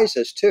the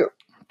wisest too.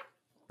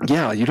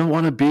 Yeah, you don't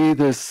want to be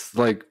this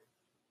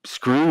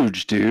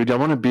Scrooge, dude. I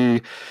want to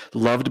be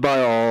loved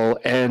by all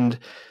and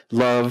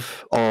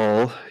love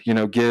all,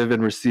 give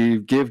and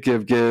receive,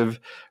 give,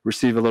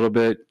 receive a little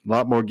bit, a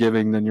lot more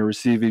giving than you're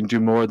receiving, do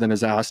more than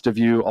is asked of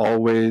you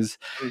always.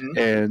 Mm-hmm.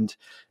 And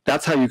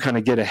that's how you kind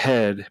of get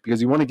ahead,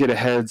 because you want to get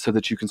ahead so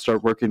that you can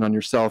start working on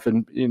yourself.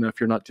 And, if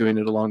you're not doing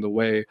it along the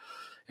way.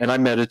 And I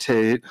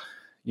meditate,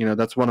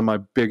 that's one of my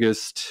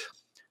biggest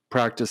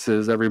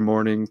practices every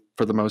morning.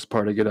 For the most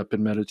part, I get up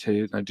and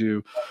meditate. I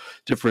do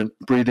different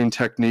breathing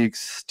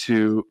techniques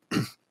to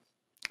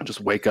just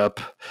wake up,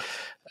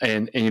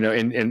 and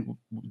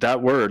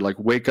that word,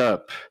 wake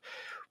up,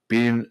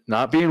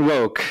 not being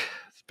woke,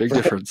 big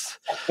difference,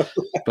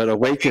 but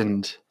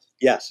awakened.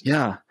 Yes.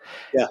 Yeah.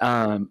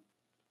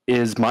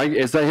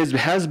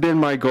 Has been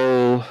my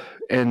goal,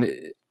 and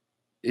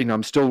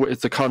I'm still,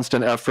 it's a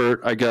constant effort,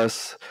 I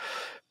guess,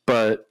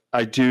 but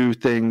I do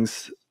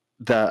things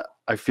that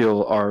I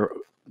feel are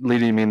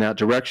leading me in that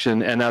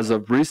direction. And as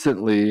of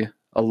recently,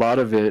 a lot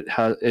of it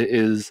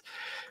is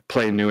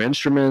playing new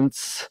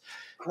instruments,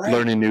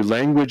 learning new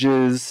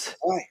languages,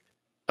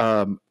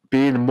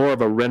 being more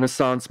of a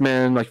Renaissance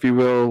man, if you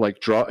will,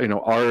 draw,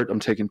 art.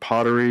 I'm taking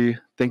pottery.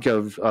 Think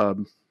of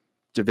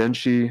Da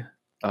Vinci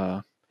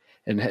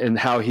and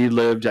how he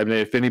lived. I mean,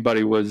 if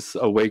anybody was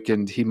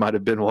awakened, he might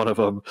have been one of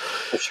them.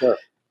 For sure.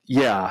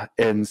 Yeah,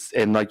 and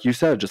like you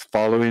said, just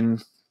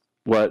following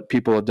what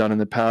people have done in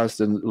the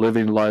past and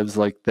living lives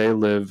like they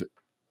live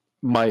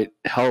might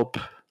help,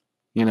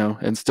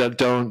 instead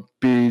don't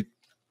be,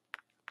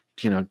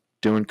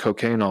 doing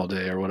cocaine all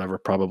day or whatever,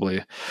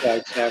 probably. Yeah,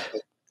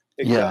 exactly.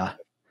 Yeah.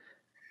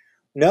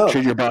 No.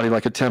 Treat your body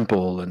like a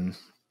temple. And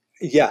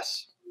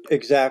yes,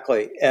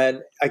 exactly.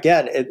 And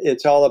again,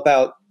 it's all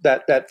about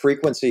that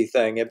frequency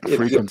thing. If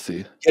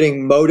frequency.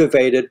 Getting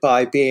motivated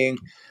by being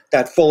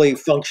that fully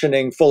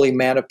functioning, fully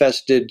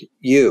manifested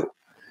you.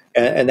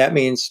 And that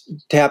means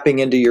tapping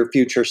into your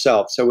future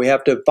self. So we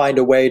have to find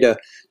a way to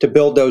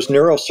build those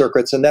neural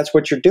circuits, and that's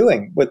what you're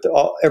doing with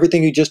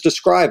everything you just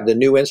described, the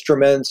new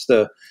instruments,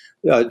 the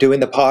doing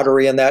the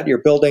pottery and that.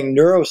 You're building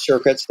neural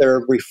circuits that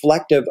are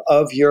reflective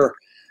of your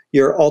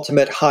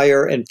ultimate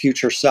higher and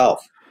future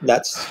self.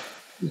 That's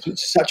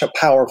such a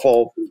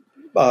powerful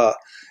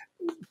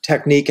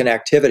technique and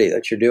activity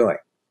that you're doing.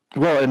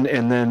 Well,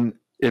 and then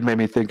it made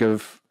me think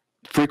of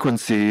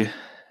frequency,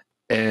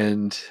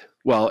 and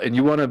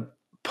you want to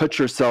put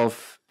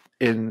yourself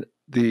in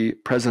the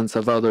presence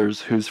of others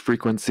whose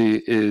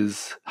frequency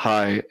is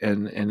high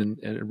and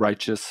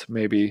righteous,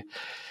 maybe.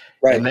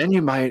 Right. And then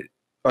you might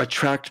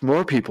attract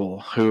more people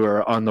who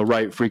are on the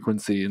right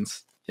frequency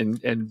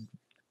and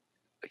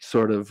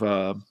sort of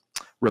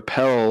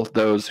repel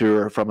those who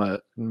are from a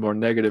more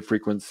negative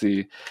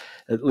frequency,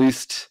 at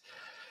least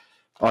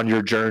on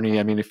your journey.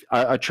 I mean,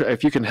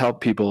 if you can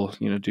help people,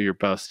 do your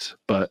best,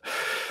 but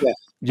yeah.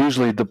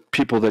 Usually the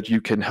people that you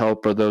can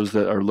help are those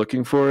that are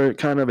looking for it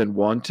kind of and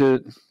want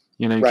it.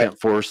 You can't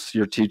force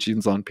your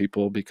teachings on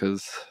people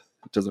because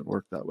it doesn't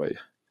work that way.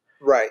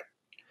 Right.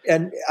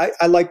 And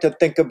I like to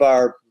think of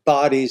our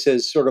bodies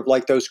as sort of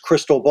like those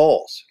crystal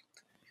bowls,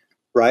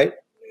 right?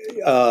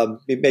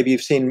 Maybe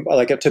you've seen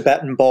like a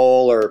Tibetan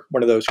bowl or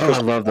one of those.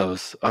 I love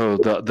those. Oh,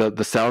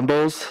 the sound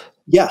bowls?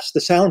 Yes,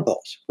 the sound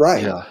bowls.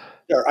 Right. Yeah.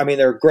 They're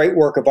a great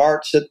work of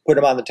art. Put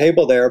them on the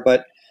table there,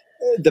 but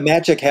the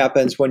magic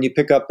happens when you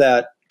pick up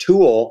that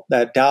tool,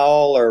 that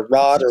dowel or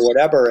rod or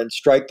whatever, and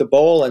strike the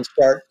bowl and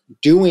start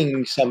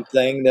doing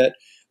something that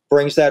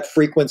brings that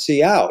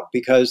frequency out,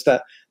 because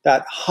that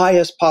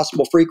highest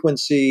possible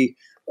frequency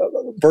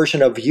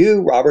version of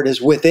you, Robert,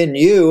 is within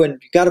you,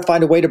 and you got to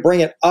find a way to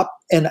bring it up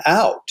and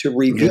out to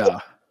reveal. Yeah.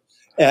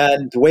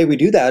 And the way we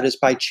do that is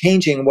by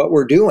changing what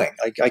we're doing.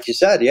 Like you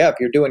said, if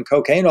you're doing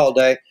cocaine all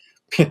day,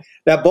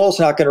 that bowl's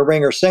not going to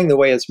ring or sing the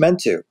way it's meant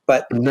to.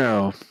 But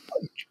no.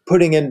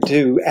 Putting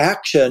into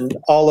action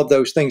all of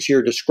those things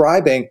you're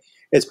describing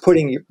is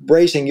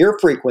raising your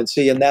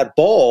frequency in that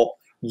bowl.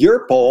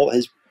 Your bowl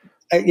is,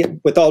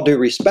 with all due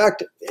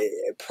respect,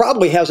 it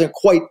probably hasn't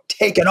quite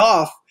taken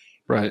off.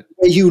 Right.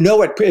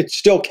 It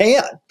still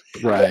can.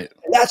 Right.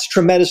 And that's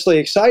tremendously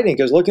exciting,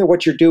 because look at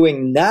what you're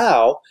doing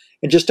now,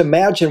 and just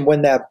imagine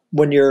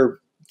when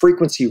your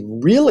frequency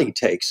really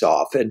takes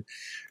off. And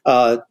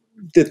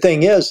the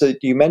thing is that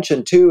you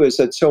mentioned too, is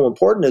that's so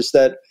important, is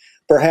that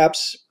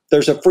perhaps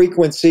there's a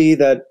frequency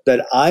that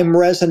I'm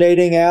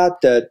resonating at,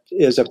 that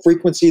is a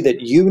frequency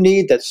that you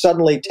need, that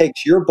suddenly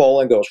takes your bowl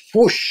and goes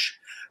whoosh,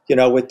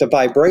 with the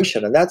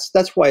vibration. And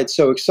that's why it's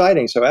so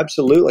exciting. So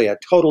absolutely, I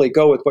totally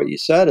go with what you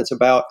said. It's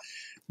about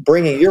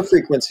bringing your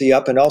frequency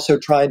up and also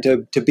trying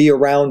to be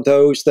around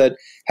those that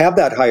have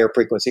that higher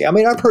frequency. I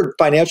mean, I've heard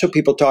financial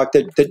people talk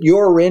that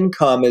your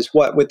income is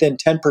within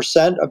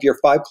 10% of your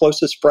 5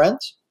 closest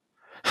friends.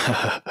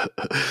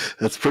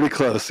 That's pretty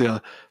close. Yeah.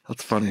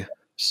 That's funny.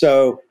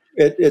 So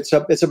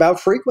it's about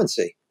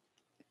frequency.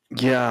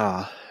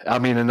 Yeah. I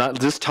mean, and not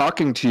just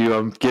talking to you,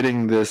 I'm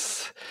getting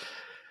this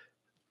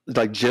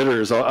like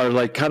jitters or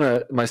like kind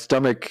of my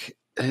stomach.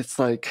 It's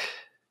like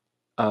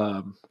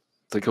a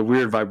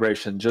weird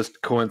vibration,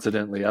 just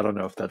coincidentally. I don't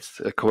know if that's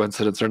a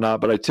coincidence or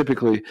not, but I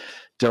typically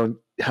don't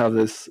have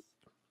this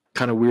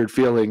kind of weird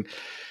feeling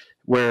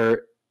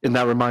where, and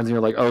that reminds me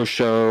of like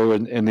Osho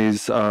and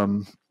these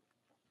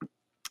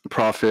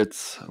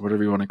prophets,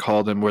 whatever you want to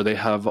call them, where they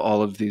have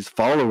all of these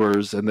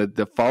followers, and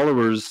the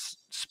followers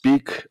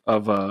speak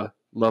of a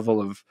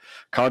level of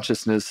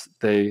consciousness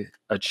they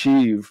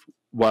achieve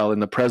while in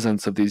the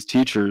presence of these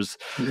teachers.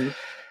 Mm-hmm.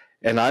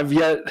 And I've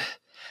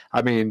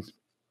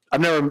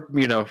never,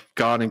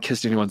 gone and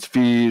kissed anyone's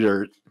feet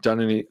or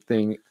done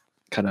anything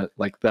kind of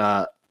like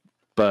that,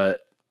 but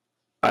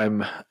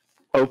I'm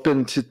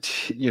open to,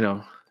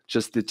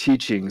 just the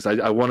teachings.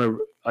 I want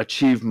to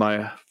achieve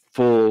my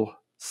full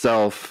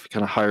self,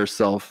 kind of higher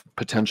self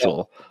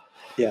potential.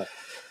 Yeah.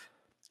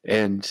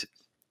 And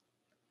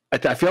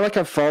I feel like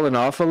I've fallen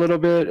off a little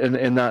bit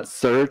in that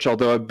search,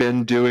 although I've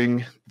been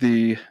doing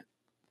the,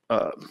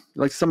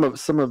 like some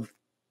of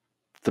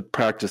the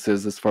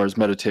practices as far as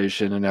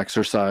meditation and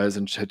exercise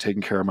and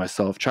taking care of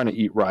myself, trying to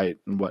eat right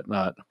and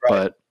whatnot. Right.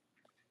 But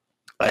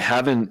I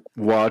haven't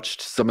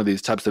watched some of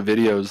these types of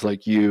videos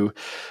like you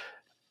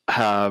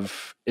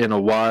have in a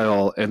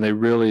while, and they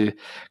really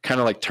kind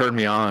of like turn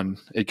me on.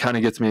 It kind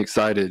of gets me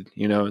excited.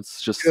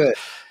 It's just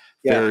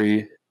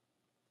very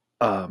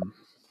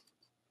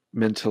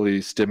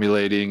mentally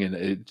stimulating, and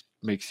it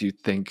makes you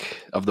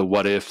think of the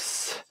what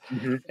ifs.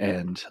 Mm-hmm.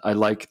 And I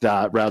like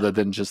that rather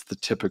than just the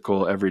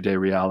typical everyday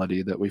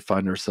reality that we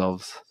find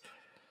ourselves.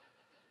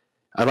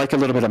 I like a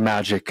little bit of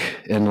magic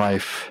in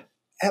life.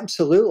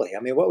 Absolutely.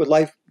 I mean, what would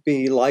life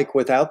be like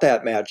without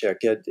that magic?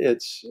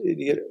 It's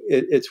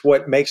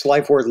what makes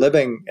life worth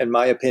living, in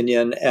my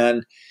opinion.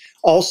 And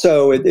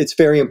also, it's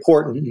very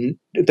important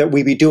that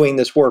we be doing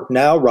this work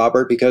now,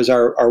 Robert, because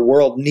our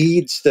world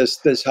needs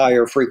this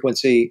higher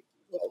frequency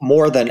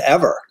more than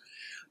ever.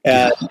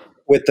 And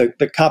with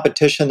the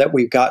competition that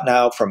we've got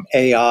now from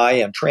AI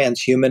and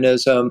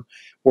transhumanism,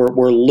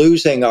 we're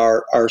losing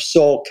our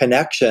soul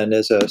connection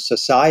as a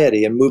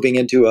society and moving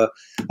into a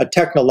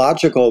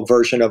technological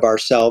version of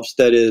ourselves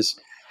that is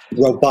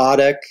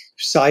robotic,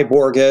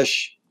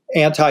 cyborgish,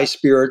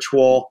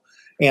 anti-spiritual,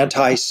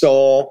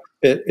 anti-soul.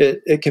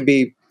 It can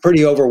be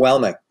pretty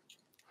overwhelming.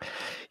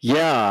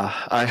 Yeah,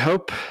 I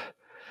hope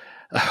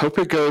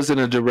it goes in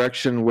a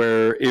direction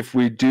where if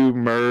we do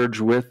merge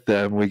with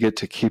them, we get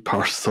to keep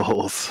our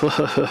souls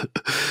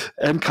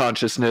and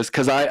consciousness.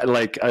 Because I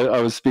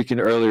was speaking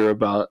earlier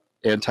about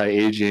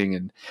anti-aging,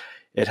 and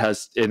if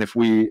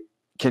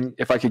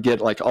I could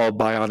get like all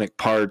bionic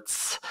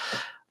parts,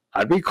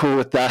 I'd be cool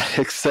with that.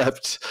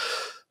 Except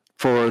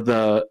for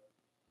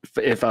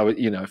if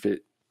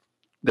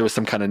there was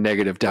some kind of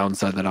negative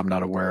downside that I'm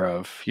not aware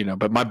of,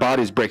 but my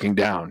body's breaking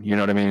down. You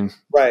know what I mean?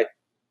 Right.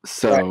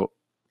 So. Right.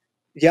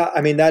 Yeah,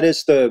 I mean, that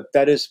is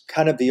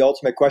kind of the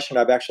ultimate question.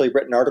 I've actually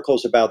written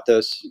articles about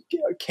this.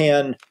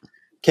 Can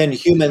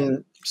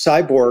human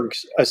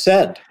cyborgs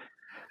ascend?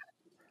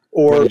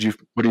 Or what do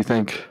you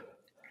think?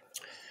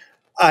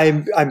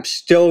 I'm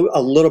still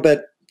a little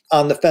bit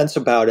on the fence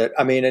about it.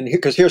 I mean, and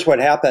because here's what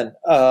happened.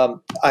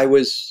 I've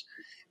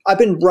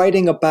been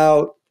writing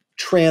about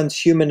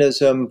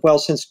transhumanism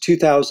since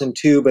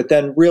 2002, but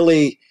then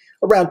really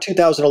around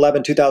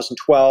 2011,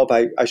 2012,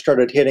 I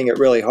started hitting it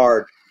really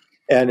hard.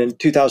 And in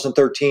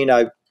 2013,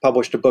 I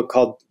published a book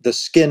called The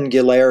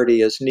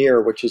Skingularity is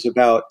Near, which is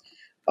about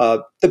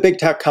the big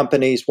tech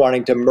companies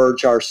wanting to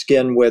merge our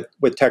skin with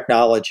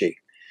technology.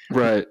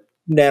 Right.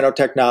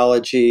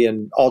 Nanotechnology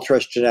and alter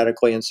us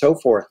genetically and so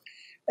forth.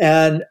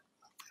 And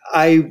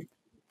I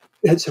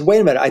had said,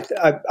 wait a minute,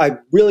 I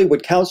really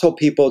would counsel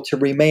people to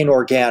remain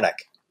organic.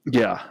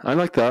 Yeah, I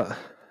like that.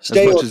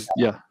 Stay organic.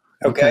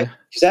 Okay.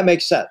 Because that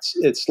makes sense.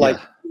 It's like,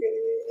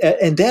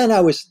 and then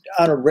I was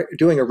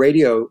doing a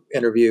radio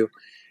interview,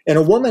 and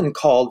a woman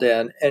called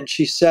in, and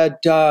she said,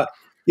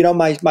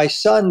 my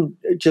son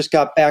just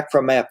got back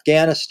from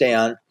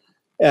Afghanistan,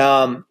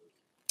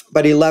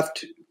 but he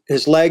left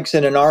his legs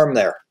and an arm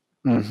there.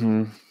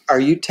 Mm-hmm. Are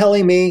you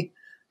telling me,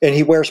 and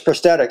he wears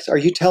prosthetics, are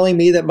you telling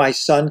me that my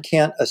son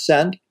can't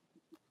ascend?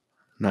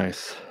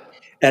 Nice.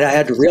 And I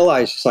had to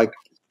realize, it's like,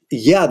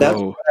 yeah, that's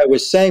what I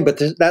was saying,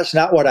 but that's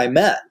not what I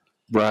meant.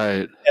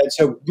 Right. And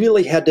so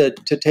really had to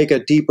take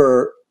a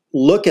deeper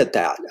look at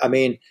that. I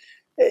mean,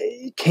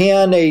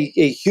 can a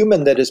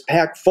human that is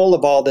packed full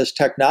of all this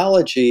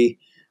technology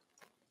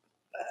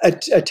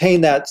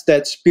attain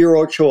that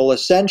spiritual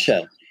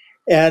ascension?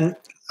 And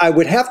I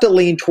would have to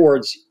lean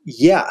towards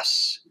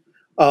yes.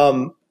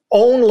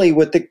 only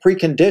with the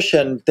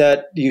precondition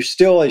that you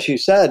still, as you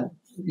said,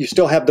 you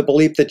still have the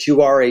belief that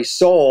you are a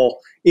soul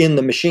in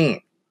the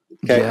machine.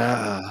 Okay.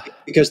 Yeah.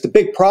 Because the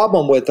big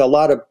problem with a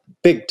lot of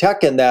big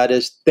tech in that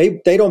is they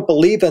don't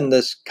believe in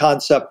this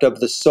concept of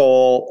the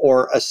soul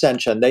or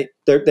ascension. They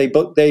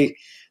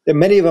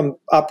many of them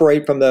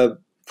operate from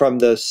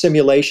the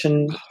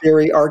simulation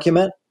theory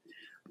argument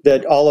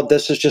that all of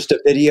this is just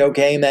a video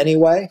game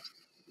anyway,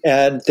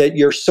 and that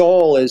your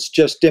soul is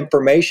just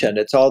information.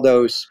 It's all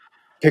those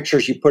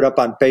pictures you put up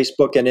on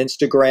Facebook and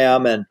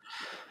Instagram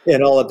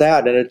and all of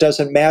that. And it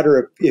doesn't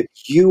matter if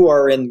you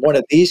are in one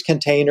of these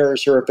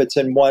containers or if it's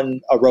in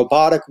a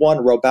robotic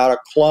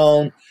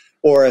clone,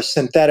 or a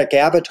synthetic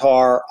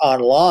avatar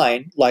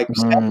online, like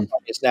Samsung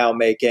is now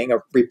making,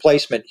 of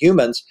replacement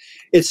humans.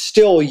 It's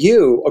still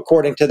you,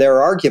 according to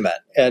their argument.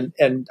 And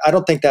I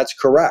don't think that's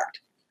correct.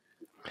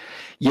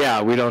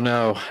 Yeah, we don't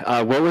know.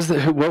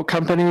 What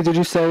company did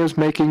you say was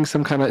making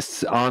some kind of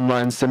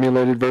online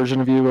simulated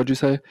version of you? What'd you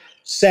say?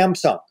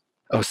 Samsung.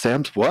 Oh,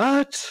 Sam's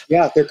what?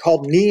 Yeah, they're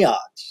called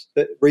neons,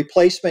 the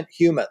replacement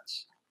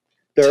humans.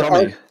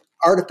 They're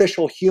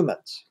artificial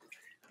humans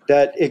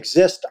that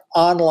exist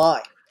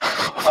online.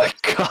 Oh my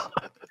God.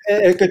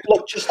 It could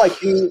look just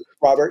like you,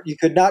 Robert. You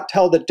could not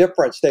tell the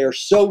difference. They are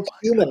so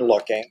human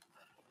looking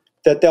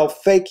that they'll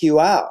fake you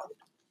out.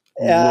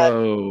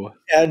 Whoa.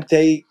 And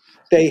they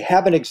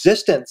have an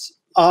existence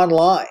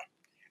online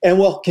and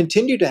will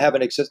continue to have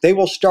an existence. They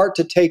will start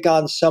to take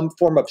on some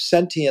form of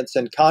sentience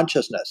and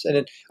consciousness.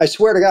 And I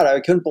swear to God, I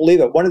couldn't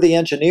believe it. One of the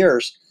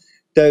engineers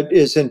that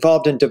is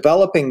involved in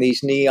developing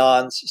these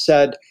neons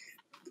said,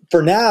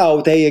 for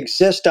now, they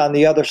exist on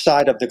the other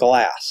side of the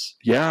glass.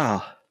 Yeah.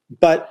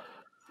 But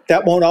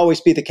that won't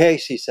always be the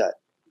case, he said.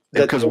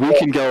 Because we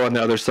can go on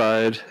the other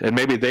side, and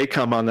maybe they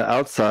come on the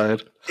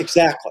outside.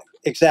 Exactly.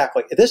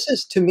 This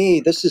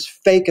is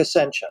fake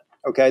ascension,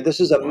 okay?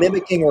 This is a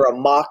mimicking or a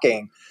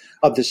mocking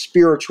of the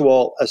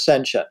spiritual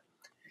ascension.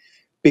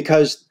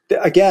 Because,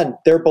 again,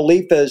 their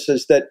belief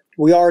is that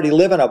we already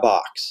live in a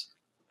box.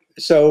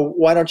 So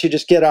why don't you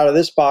just get out of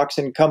this box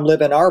and come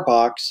live in our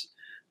box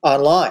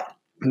online?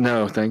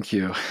 No, thank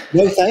you.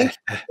 No, thank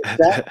you.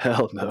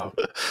 Hell no.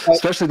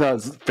 Especially not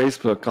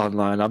Facebook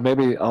online.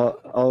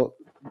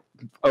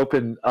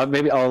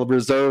 I'll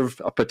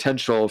reserve a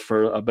potential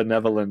for a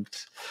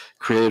benevolent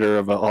creator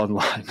of an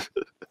online.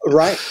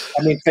 Right.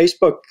 I mean,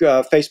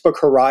 Facebook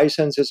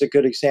Horizons is a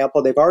good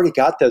example. They've already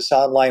got this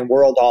online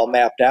world all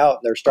mapped out,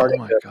 and they're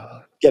starting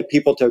to get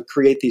people to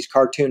create these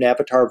cartoon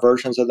avatar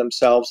versions of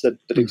themselves that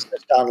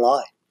exist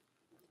online.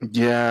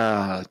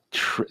 Yeah,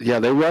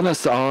 they run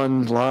us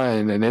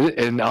online,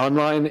 and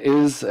online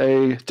is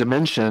a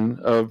dimension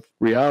of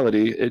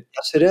reality.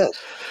 Yes, it is.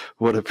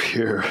 Would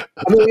appear.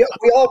 I mean,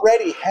 we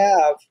already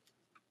have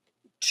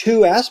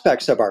two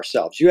aspects of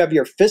ourselves. You have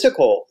your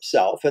physical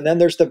self, and then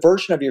there's the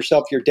version of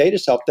yourself, your data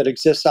self, that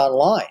exists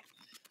online,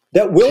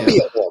 that will be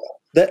immortal,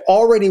 that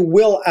already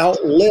will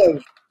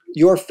outlive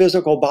your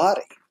physical body.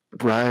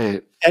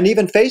 Right. And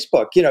even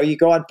Facebook, you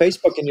go on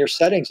Facebook in your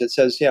settings, it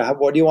says,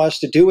 what do you want us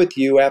to do with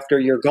you after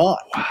you're gone?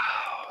 Wow,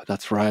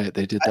 that's right.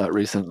 They did that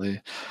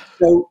recently.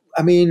 So,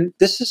 I mean,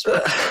 this is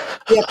what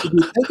we have to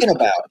be thinking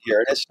about here.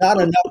 And it's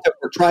not enough that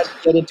we're trying to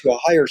get into a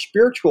higher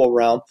spiritual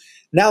realm.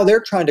 Now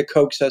they're trying to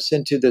coax us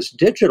into this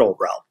digital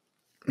realm.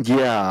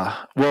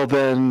 Yeah. Well,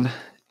 then,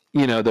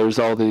 there's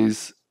all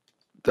the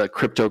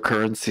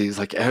cryptocurrencies,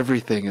 like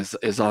everything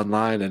is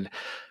online, and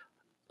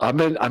I'm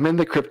in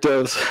the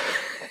cryptos.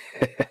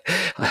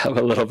 I have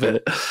a little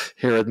bit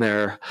here and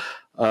there,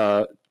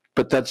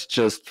 but that's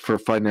just for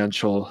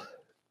financial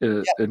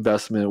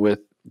investment. With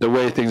the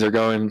way things are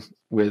going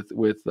with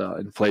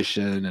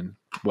inflation and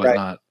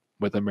whatnot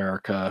with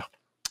America,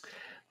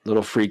 a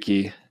little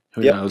freaky.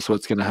 Who knows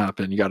what's going to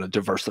happen? You got to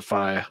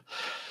diversify.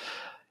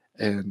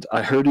 And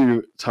I heard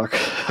you talk.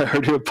 I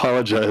heard you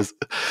apologize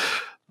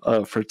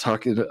for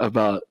talking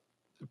about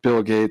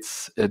Bill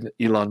Gates and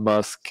Elon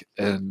Musk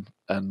and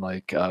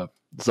like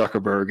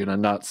Zuckerberg in a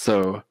not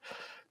so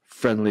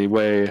friendly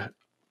way,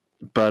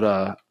 but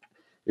are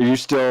you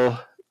still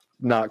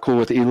not cool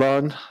with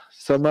Elon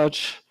so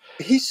much?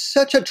 He's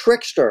such a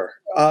trickster.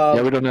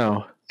 We don't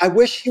know. I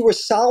wish he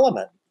was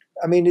Solomon.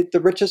 I mean, the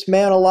richest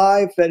man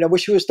alive, and I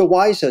wish he was the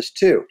wisest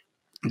too.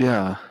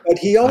 Yeah, but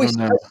he always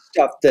does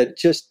stuff that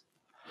just.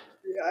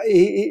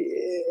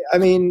 I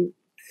mean,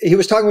 he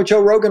was talking with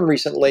Joe Rogan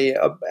recently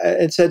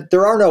and said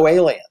there are no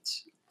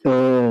aliens.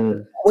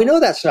 We know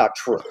that's not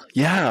true.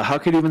 Yeah, how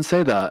could he even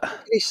say that? How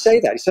could he say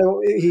that?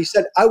 He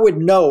said, I would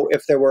know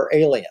if there were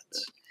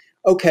aliens.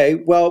 Okay,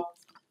 well,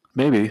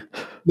 maybe,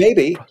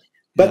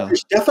 but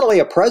there's definitely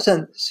a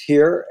presence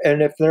here,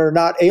 and if they're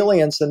not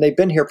aliens, then they've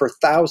been here for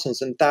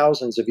thousands and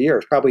thousands of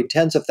years, probably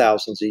tens of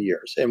thousands of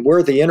years, and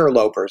we're the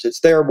interlopers. It's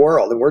their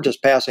world, and we're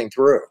just passing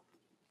through.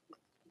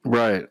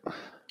 Right.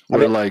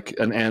 We're like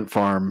an ant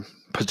farm,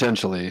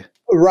 potentially.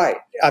 Right.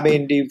 I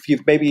mean,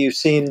 you've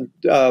seen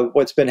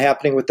what's been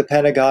happening with the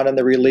Pentagon and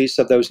the release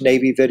of those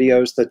Navy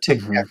videos, the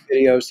Tic Tac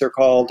videos they're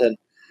called, and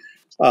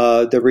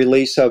the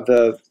release of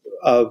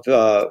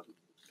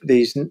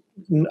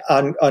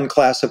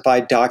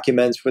unclassified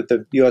documents with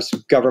the U.S.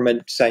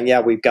 government saying,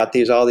 yeah, we've got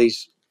all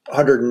these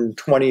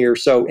 120 or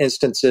so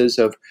instances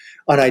of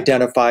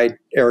unidentified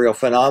aerial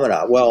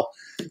phenomena. Well,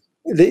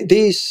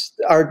 these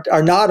are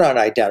not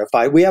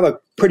unidentified. We have a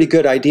pretty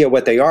good idea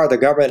what they are. The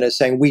government is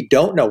saying we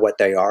don't know what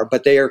they are,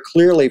 but they are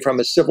clearly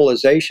from a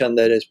civilization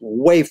that is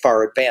way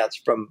far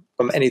advanced from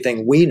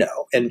anything we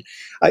know. And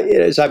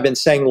as I've been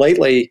saying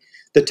lately,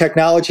 the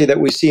technology that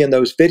we see in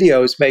those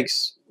videos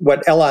makes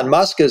what Elon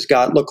Musk has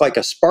got look like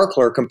a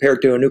sparkler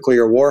compared to a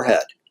nuclear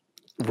warhead.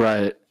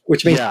 Right.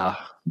 Which means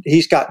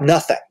he's got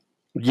nothing.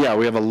 Yeah,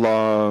 we have a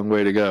long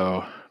way to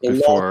go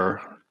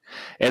before.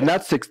 And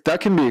that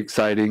can be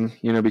exciting,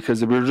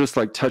 because we're just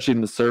like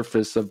touching the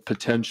surface of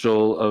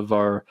potential of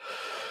our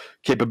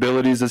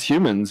capabilities as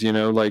humans,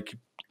 like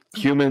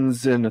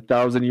humans in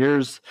 1,000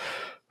 years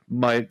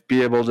might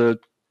be able to,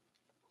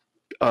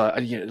 I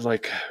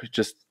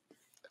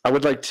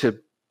would like to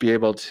be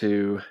able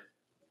to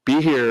be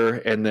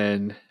here and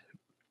then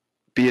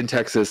be in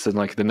Texas in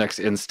like the next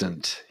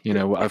instant,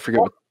 I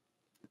forget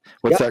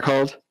what's that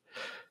called?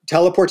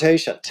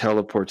 Teleportation.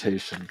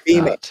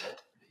 Beaming.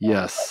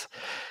 Yes.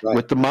 Right.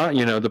 With the mind,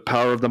 the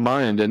power of the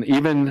mind. And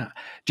even,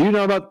 do you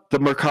know about the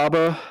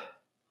Merkaba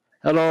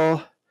at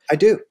all? I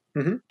do.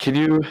 Mm-hmm. Can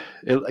you,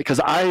 because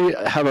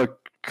I have a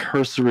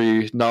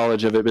cursory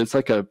knowledge of it, but it's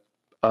like a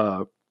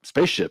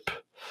spaceship.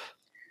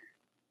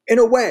 In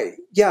a way,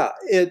 yeah.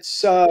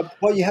 It's,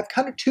 you have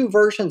kind of two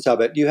versions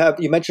of it. You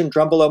mentioned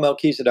Drumbelow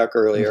Melchizedek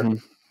earlier.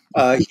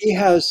 Mm-hmm. He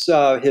has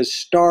his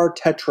star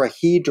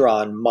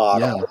tetrahedron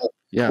model.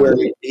 Yeah. Where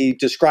he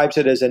describes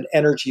it as an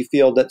energy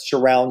field that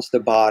surrounds the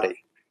body.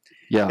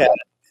 Yeah. And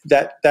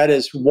that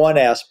is one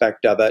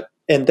aspect of it.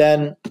 And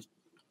then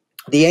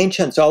the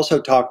ancients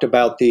also talked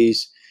about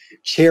these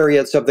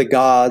chariots of the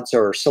gods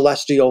or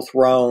celestial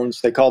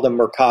thrones. They call them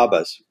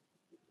Merkabas.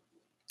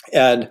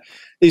 And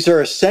these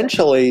are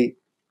essentially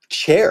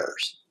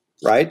chairs,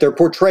 right? They're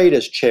portrayed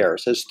as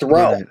chairs, as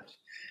thrones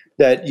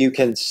that you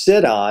can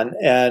sit on,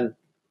 and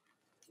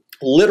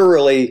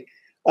literally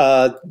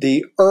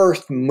the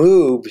earth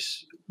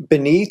moves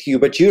beneath you,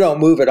 but you don't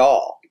move at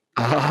all.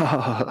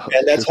 Oh,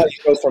 and that's how you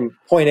go from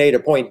point A to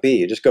point B.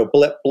 You just go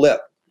blip,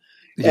 blip.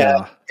 Yeah.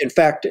 And in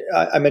fact,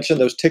 I mentioned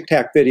those Tic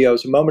Tac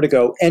videos a moment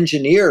ago.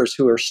 Engineers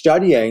who are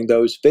studying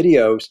those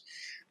videos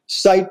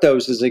cite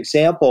those as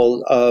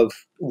examples of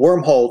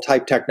wormhole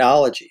type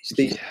technologies.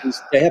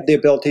 They have the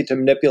ability to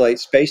manipulate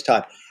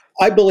space-time.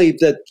 I believe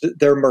that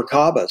they're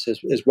Merkabas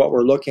is what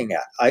we're looking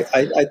at.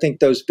 I think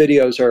those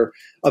videos are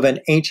of an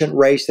ancient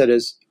race that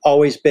has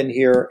always been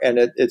here, and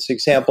it's an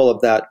example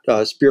of that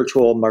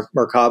spiritual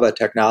Merkaba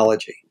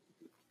technology.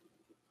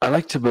 I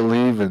like to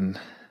believe in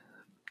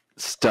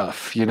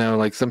stuff,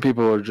 like some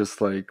people are just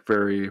like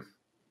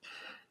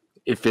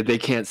if they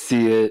can't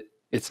see it,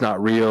 it's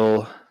not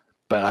real.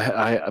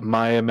 But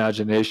my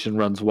imagination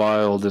runs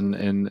wild,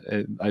 and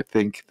I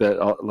think that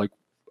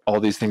all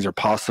these things are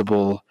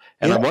possible,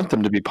 and I want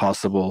them to be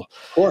possible,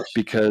 of course,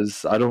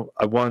 because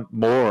I want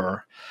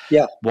more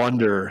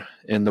wonder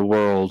in the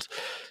world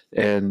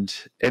and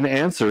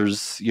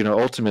answers.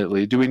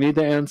 Ultimately, do we need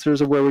the answers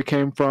of where we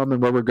came from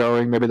and where we're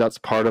going? Maybe that's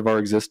part of our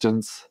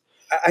existence.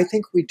 I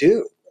think we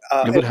do.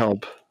 It would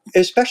help,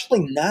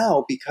 especially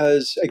now,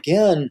 because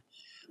again,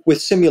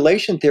 with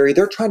simulation theory,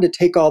 they're trying to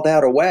take all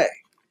that away.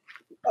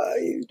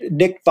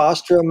 Nick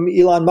Bostrom,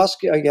 Elon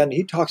Musk, again,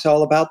 he talks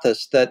all about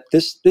this, that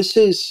this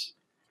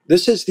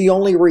is the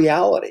only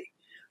reality.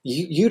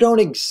 You don't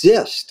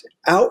exist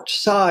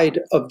outside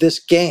of this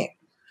game.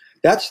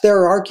 That's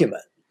their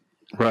argument.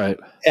 Right.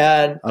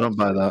 And I don't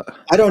buy that.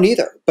 I don't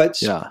either. But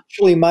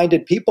spiritually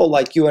minded people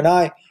like you and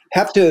I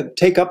have to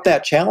take up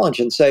that challenge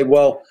and say,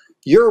 well,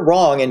 you're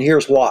wrong, and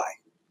here's why.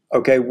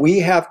 Okay, we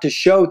have to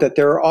show that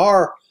there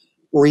are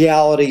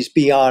realities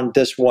beyond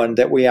this one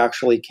that we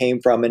actually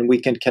came from and we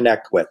can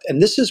connect with.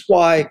 And this is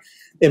why,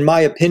 in my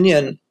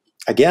opinion,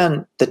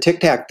 again, the Tic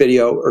Tac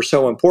video are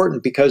so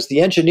important, because the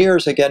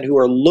engineers, again, who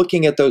are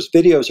looking at those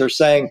videos are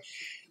saying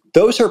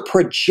those are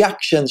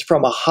projections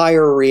from a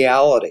higher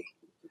reality.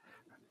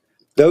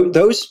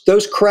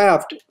 Those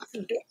craft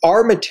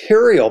are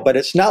material, but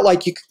it's not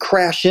like you could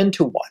crash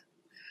into one.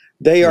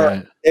 They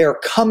are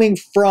coming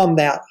from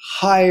that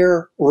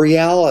higher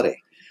reality.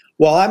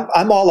 Well,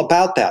 I'm all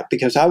about that,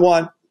 because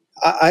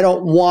I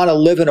don't want to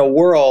live in a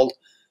world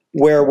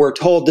where we're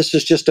told this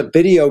is just a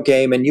video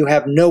game and you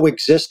have no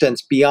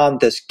existence beyond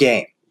this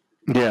game.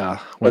 Yeah,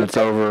 when it's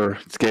over,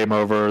 it's game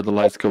over, the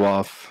lights go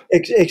off.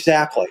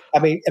 Exactly. I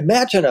mean,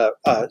 imagine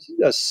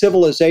a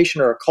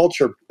civilization or a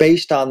culture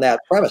based on that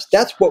premise.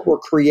 That's what we're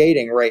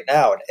creating right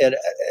now, and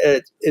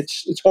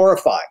it's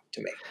horrifying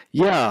to me.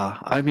 Yeah,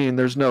 I mean,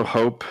 there's no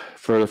hope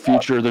for the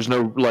future. There's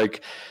no,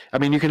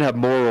 you can have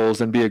morals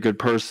and be a good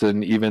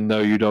person even though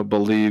you don't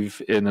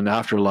believe in an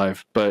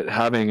afterlife, but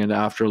having an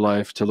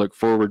afterlife to look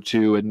forward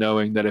to and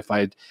knowing that if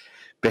I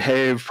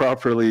behave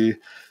properly,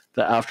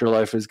 the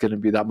afterlife is going to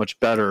be that much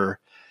better,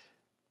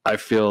 I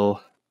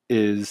feel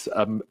is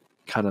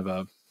kind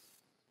of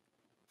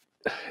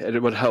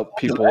it would help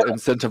people,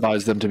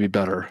 incentivize them to be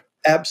better.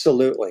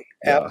 Absolutely.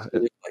 Yeah.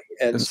 Absolutely.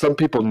 And And so some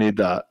people need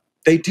that.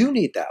 they do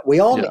need that. We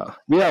all need Yeah.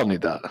 We all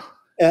need that.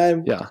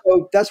 And Yeah.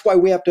 so that's why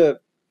we have to,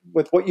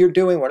 with what you're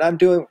doing, what I'm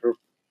doing, we're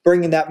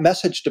bringing that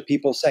message to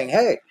people saying,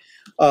 hey,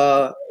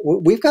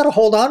 we've got to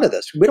hold on to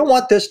this. We don't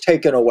want this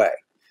taken away.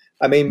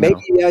 I mean,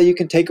 maybe, No. yeah, you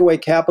can take away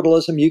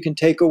capitalism. You can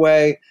take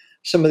away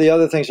some of the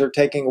other things they're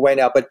taking away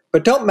now, but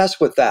don't mess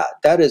with that.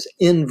 That is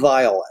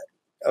inviolate.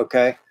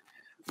 Okay.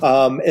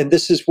 And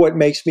this is what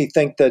makes me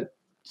think that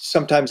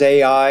sometimes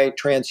AI,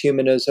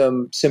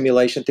 transhumanism,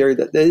 simulation theory,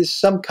 that there is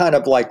some kind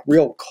of like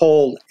real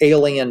cold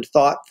alien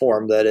thought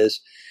form that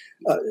is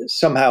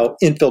somehow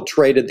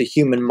infiltrated the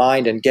human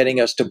mind and getting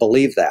us to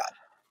believe that.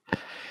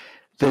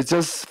 They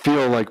just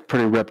feel like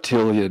pretty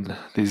reptilian,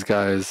 these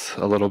guys,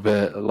 a little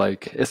bit,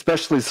 like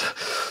especially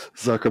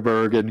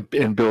Zuckerberg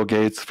and Bill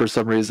Gates for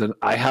some reason.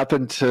 I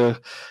happen to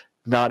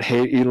not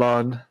hate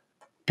Elon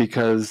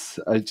because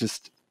I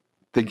just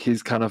think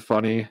he's kind of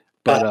funny,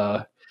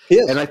 but He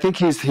is. and I think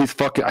he's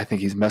fucking. I think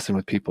he's messing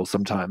with people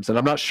sometimes, and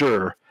I'm not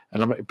sure.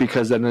 And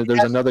because then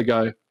there's another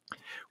guy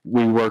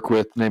we work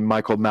with named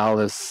Michael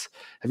Malice.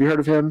 Have you heard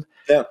of him?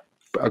 Yeah.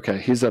 Okay,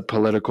 he's a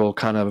political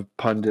kind of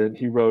pundit.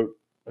 He wrote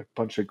a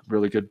bunch of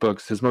really good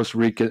books. His most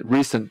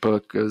recent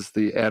book is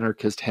The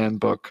Anarchist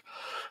Handbook,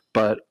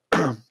 but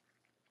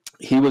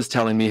he was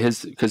telling me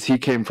because he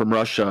came from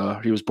Russia.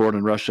 He was born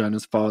in Russia, and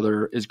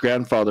his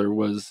grandfather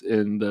was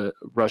in the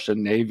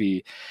Russian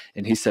Navy,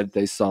 and he said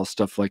they saw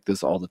stuff like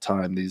this all the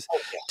time, these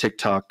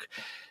TikTok,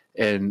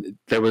 and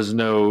there was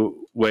no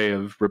way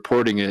of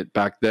reporting it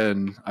back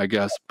then, I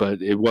guess,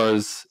 but it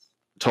was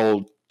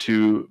told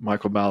to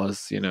Michael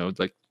Malice,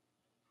 like,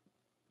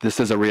 this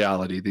is a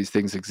reality. These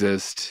things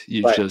exist.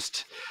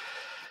 Just,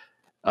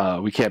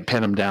 we can't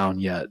pin them down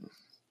yet.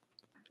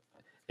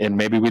 And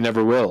maybe we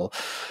never will.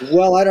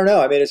 Well, I don't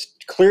know. I mean, it's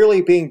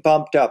clearly being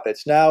bumped up.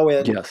 It's now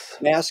in Yes.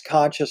 mass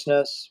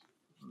consciousness.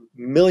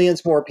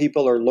 Millions more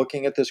people are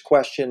looking at this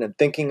question and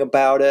thinking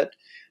about it.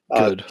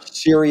 Good.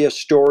 Serious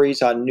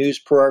stories on news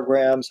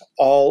programs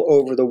all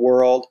over the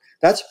world.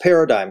 That's a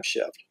paradigm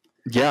shift.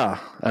 Yeah,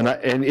 and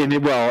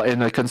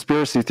a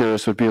conspiracy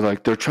theorist would be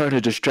like, they're trying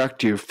to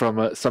distract you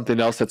from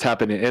something else that's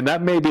happening, and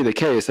that may be the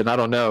case, and I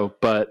don't know,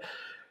 but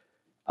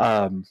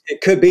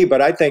it could be.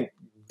 But I think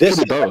this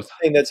is both. the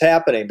thing that's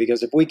happening,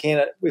 because if we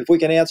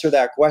can answer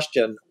that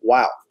question,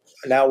 wow,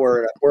 now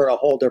we're in a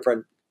whole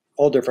different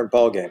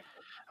ballgame.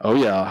 Oh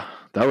yeah,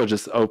 that would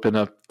just open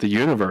up the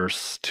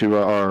universe to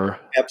our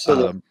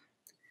absolutely.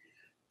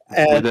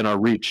 Within our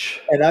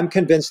reach. And I'm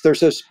convinced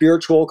there's a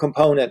spiritual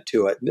component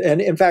to it. And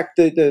in fact,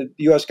 the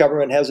U.S.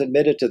 government has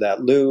admitted to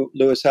that.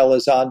 Luis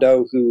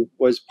Elizondo, who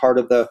was part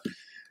of the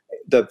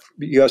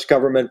U.S.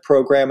 government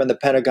program in the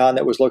Pentagon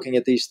that was looking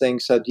at these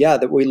things, said, yeah,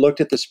 that we looked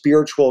at the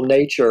spiritual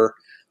nature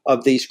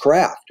of these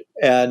craft.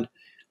 And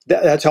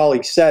that's all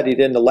he said. He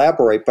didn't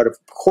elaborate. But of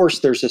course,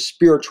 there's a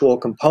spiritual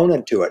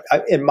component to it.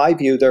 In my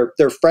view,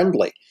 they're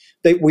friendly.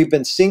 We've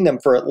been seeing them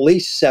for at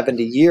least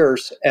 70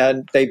 years,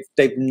 and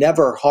they've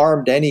never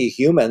harmed any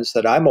humans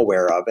that I'm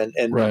aware of,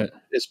 and right.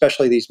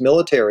 Especially these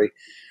military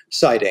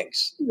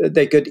sightings.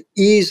 They could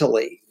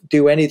easily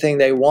do anything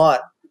they want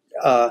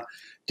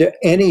to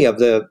any of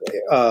the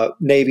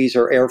navies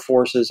or air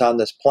forces on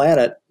this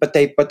planet, but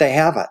they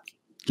haven't.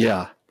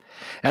 Yeah,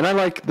 and I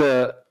like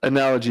the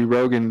analogy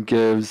Rogan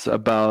gives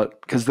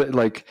about, because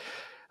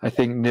I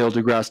think Neil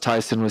deGrasse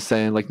Tyson was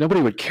saying, like,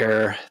 nobody would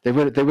care. They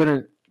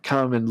wouldn't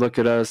come and look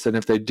at us, and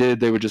if they did,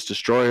 they would just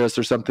destroy us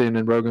or something.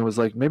 And Rogan was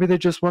like, maybe they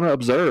just want to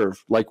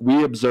observe, like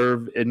we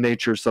observe in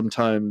nature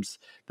sometimes.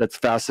 That's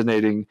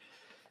fascinating.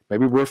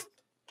 Maybe we're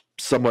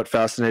somewhat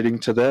fascinating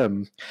to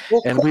them.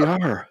 Well, and we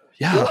are.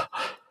 Yeah.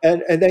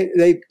 And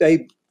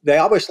they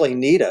obviously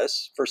need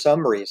us for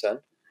some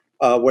reason,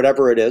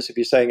 whatever it is. If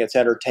you're saying it's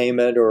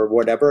entertainment or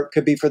whatever, it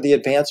could be for the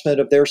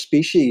advancement of their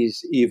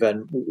species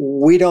even.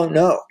 We don't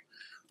know.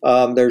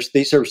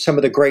 These are some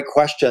of the great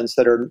questions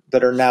that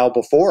are now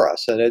before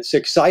us, and it's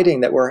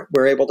exciting that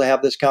we're able to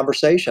have this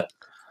conversation.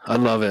 I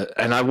love it,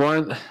 and I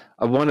want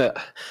to.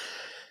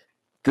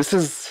 This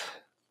is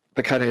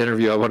the kind of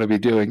interview I want to be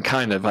doing.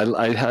 Kind of. I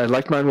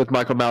like mine with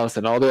Michael Malice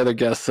and all the other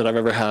guests that I've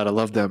ever had. I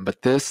love them,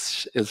 but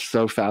this is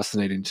so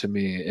fascinating to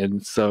me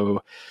and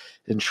so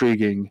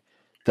intriguing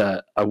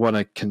that I want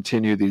to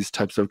continue these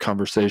types of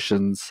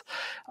conversations.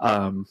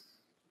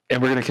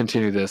 And we're going to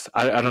continue this.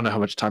 I don't know how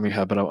much time you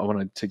have, but I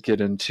wanted to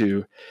get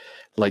into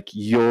like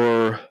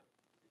your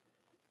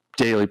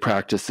daily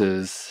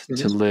practices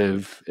to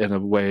live in a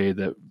way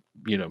that,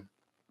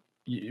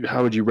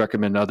 how would you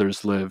recommend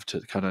others live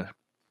to kind of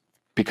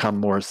become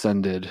more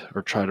ascended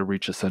or try to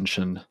reach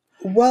ascension?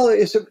 Well,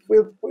 it's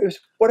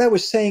what I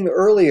was saying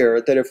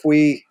earlier, that if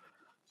we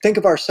think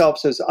of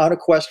ourselves as on a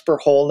quest for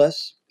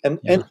wholeness and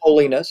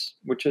holiness,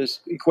 which is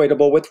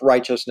equatable with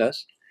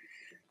righteousness,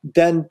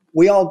 then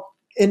we all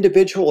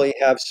individually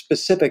have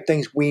specific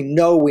things we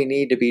know we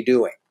need to be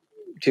doing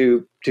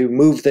to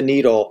move the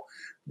needle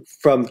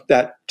from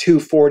that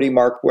 240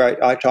 mark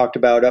where I talked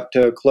about up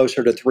to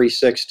closer to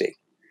 360.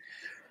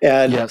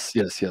 And yes.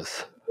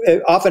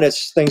 often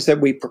it's things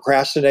that we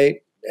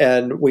procrastinate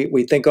And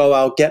we think, oh,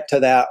 I'll get to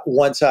that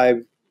once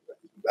I've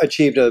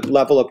achieved a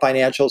level of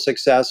financial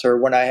success or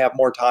when I have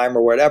more time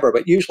or whatever.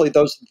 But usually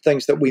those are the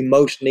things that we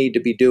most need to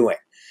be doing.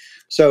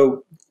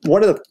 So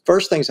one of the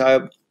first things I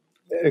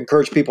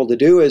encourage people to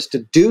do is to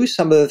do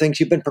some of the things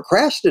you've been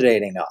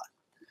procrastinating on,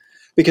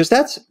 because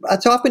that's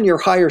often your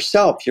higher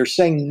self. You're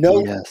saying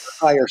no to your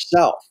higher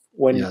self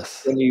when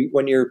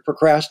you're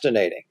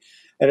procrastinating.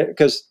 And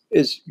because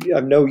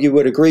I know you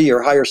would agree,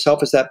 your higher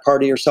self is that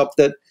part of yourself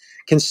that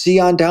can see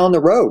on down the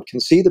road,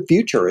 can see the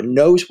future, and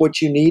knows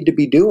what you need to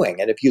be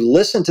doing. And if you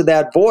listen to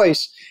that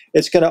voice,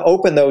 it's going to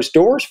open those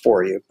doors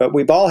for you. But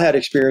we've all had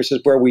experiences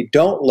where we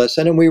don't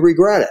listen and we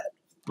regret it.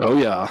 Oh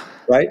yeah.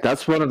 Right.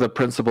 That's one of the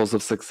principles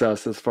of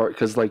success,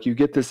 because like you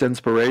get this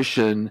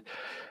inspiration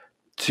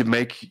to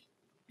make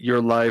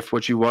your life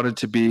what you want it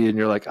to be, and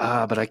you're like,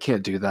 but I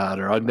can't do that,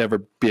 or I'd never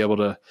be able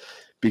to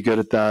be good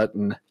at that.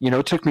 And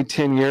it took me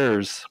 10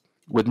 years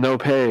with no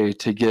pay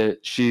to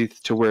get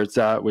SHEATH to where it's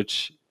at,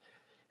 which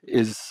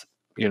is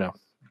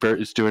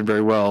is doing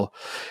very well.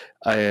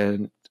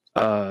 And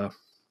but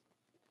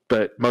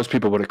most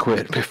people would have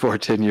quit before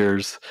 10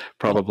 years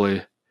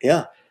probably.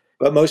 Yeah,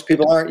 but most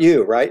people aren't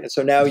you, right? And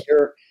so now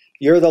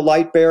you're the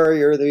light bearer,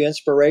 you're the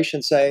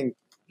inspiration, saying,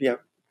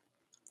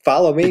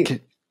 follow me.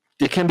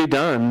 It can be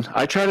done.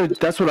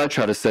 That's what I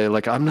try to say.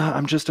 Like,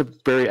 I'm just a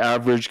very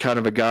average kind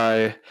of a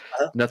guy,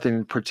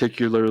 nothing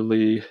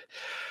particularly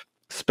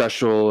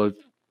special.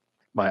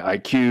 My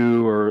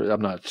IQ, or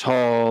I'm not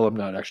tall, I'm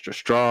not extra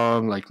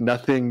strong, like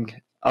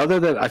nothing other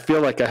than I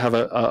feel like I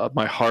have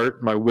my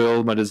heart, my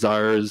will, my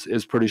desire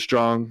is pretty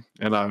strong,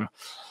 and I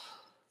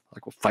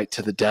will fight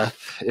to the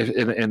death,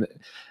 in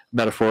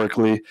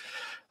metaphorically,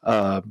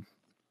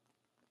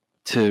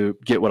 to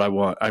get what I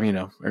want.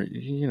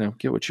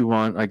 Get what you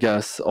want, I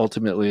guess,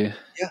 ultimately.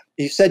 Yeah.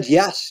 You said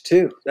yes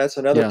too. That's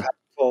another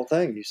powerful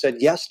thing. You said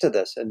yes to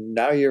this, and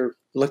now you're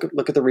look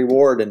at the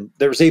reward, and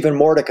there's even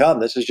more to come.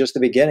 This is just the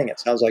beginning, it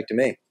sounds like to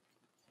me.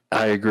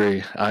 I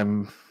agree.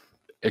 I'm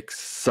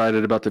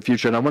excited about the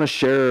future, and I want to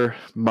share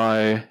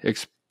my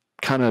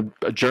kind of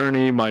a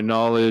journey, my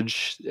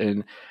knowledge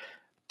and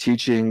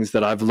teachings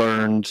that I've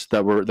learned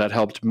that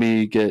helped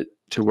me get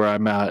to where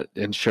I'm at,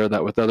 and share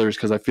that with others,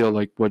 because I feel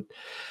like what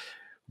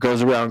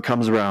goes around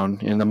comes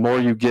around, and the more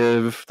you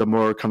give, the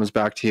more it comes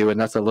back to you.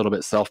 And that's a little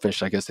bit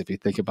selfish, I guess, if you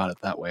think about it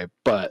that way.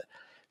 But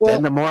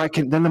then the more I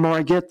get,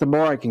 the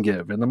more I can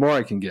give, and the more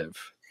I can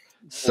give.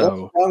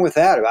 So what's wrong with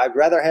that? I'd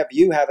rather have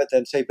you have it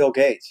than say Bill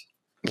Gates.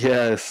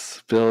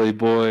 Yes, Billy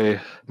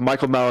boy.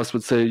 Michael Malice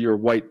would say you're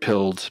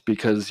white-pilled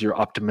because you're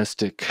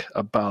optimistic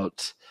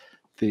about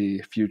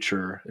the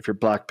future. If you're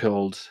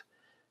black-pilled,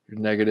 you're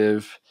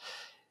negative.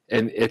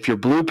 And if you're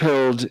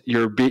blue-pilled,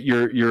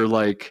 you're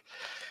like,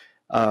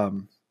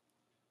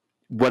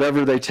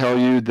 whatever they tell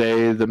you,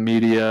 the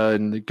media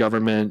and the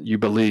government, you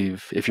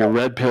believe. If you're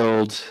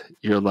red-pilled,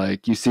 you're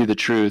like, you see the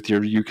truth.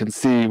 You can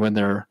see when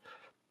they're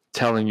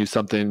telling you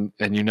something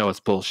and it's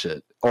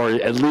bullshit, or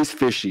at least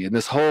fishy. And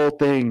this whole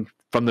thing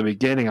from the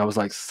beginning, I was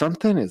like,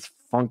 something is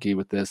funky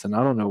with this, and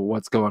I don't know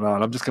what's going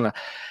on. I'm just gonna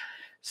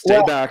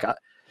stay back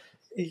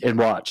and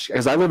watch,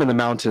 because I live in the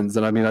mountains,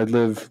 and I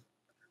live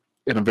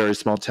in a very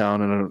small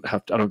town, and I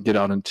don't get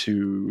out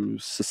into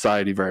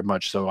society very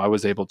much, so I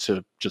was able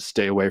to just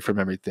stay away from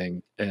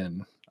everything,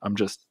 and I'm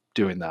just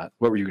doing that.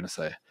 What were you going to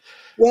say?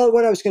 Well,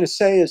 what I was going to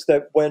say is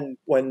that when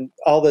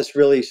all this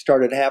really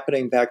started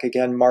happening back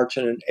again, March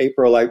and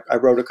April, I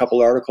wrote a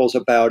couple articles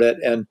about it,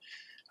 and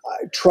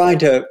trying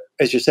to,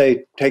 as you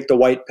say, take the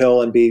white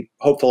pill and be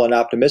hopeful and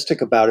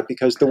optimistic about it,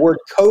 because the word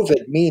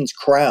COVID means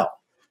crown.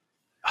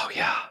 Oh,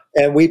 yeah.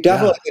 And we've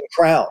definitely been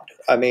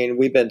crowned.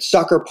 We've been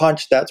sucker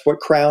punched. That's what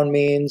crown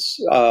means.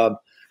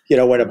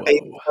 When a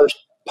baby first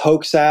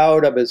pokes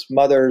out of his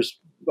mother's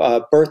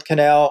birth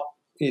canal,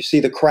 you see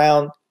the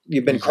crown,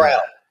 you've been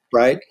crowned,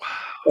 right? Wow.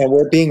 And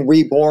we're being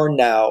reborn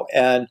now.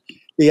 And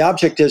the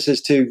object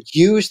is to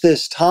use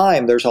this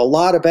time. There's a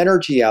lot of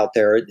energy out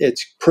there.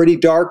 It's pretty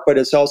dark, but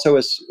it's also,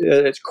 at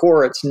its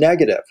core, it's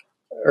negative,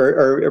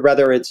 or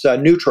rather it's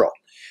neutral.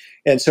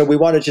 And so we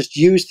want to just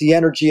use the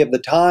energy of the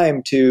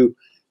time to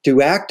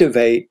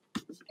activate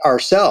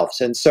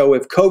ourselves. And so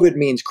if COVID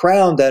means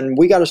crown, then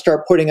we got to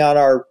start putting on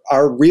our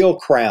real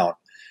crown,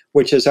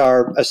 which is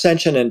our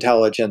ascension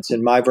intelligence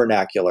in my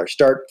vernacular.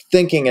 Start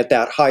thinking at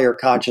that higher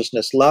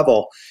consciousness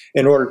level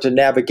in order to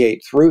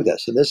navigate through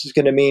this. And this is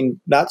going to mean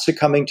not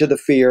succumbing to the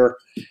fear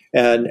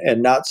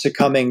and not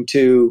succumbing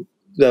to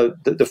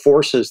the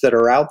forces that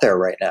are out there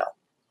right now.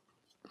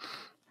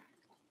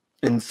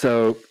 And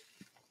so,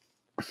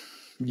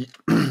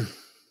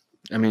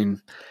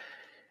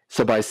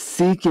 so by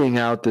seeking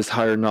out this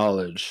higher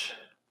knowledge,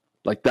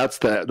 like that's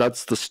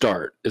the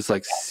start. It's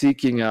like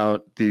seeking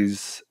out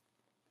these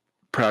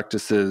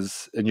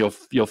practices, and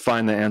you'll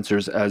find the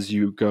answers as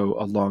you go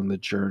along the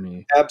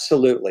journey.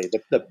 Absolutely.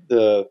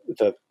 The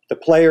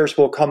players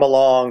will come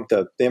along,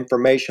 the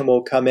information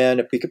will come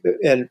in,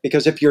 and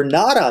because if you're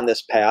not on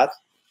this path,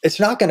 it's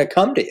not going to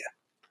come to you,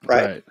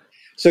 right?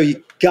 So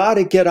you got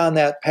to get on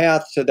that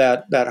path to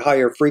that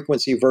higher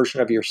frequency version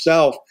of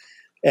yourself,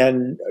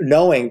 and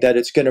knowing that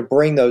it's going to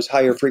bring those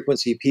higher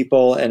frequency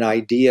people and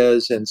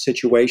ideas and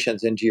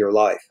situations into your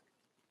life.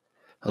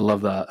 I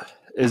love that.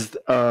 There's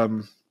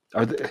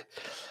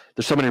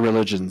so many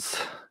religions,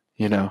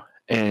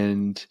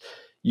 and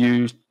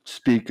you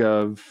speak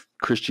of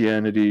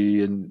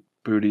Christianity and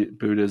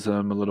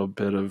Buddhism, a little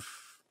bit of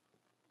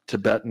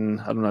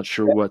Tibetan. I'm not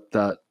sure what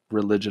that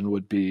religion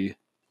would be,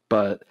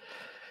 but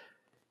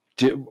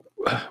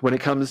when it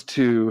comes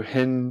to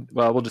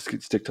we'll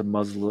just stick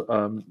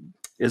to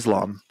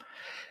Islam.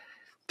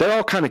 They're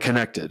all kind of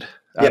connected.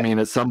 Yeah. I mean,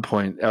 at some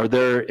point, are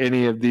there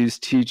any of these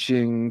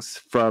teachings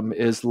from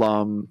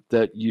Islam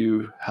that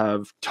you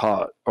have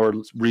taught or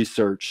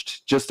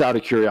researched, just out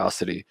of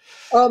curiosity?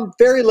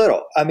 Very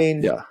little. I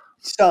mean, yeah.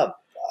 Some.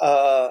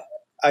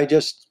 I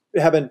just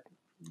haven't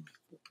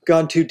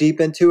gone too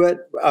deep into it.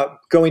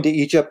 Going to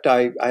Egypt,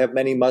 I have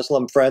many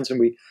Muslim friends, and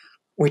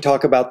we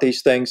talk about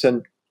these things.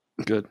 And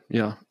good,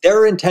 yeah.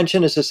 Their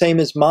intention is the same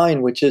as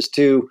mine, which is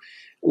to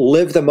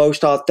live the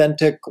most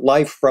authentic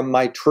life from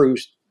my true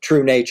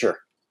nature.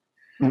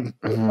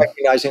 Mm-hmm.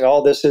 Recognizing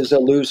all this is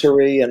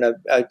illusory, and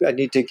I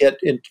need to get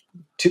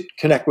to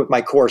connect with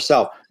my core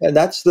self, and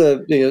that's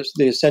the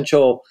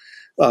essential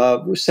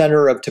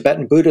center of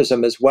Tibetan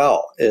Buddhism as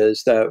well.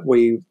 Is that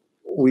we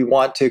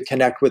want to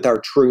connect with our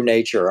true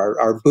nature,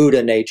 our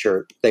Buddha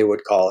nature, they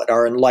would call it,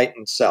 our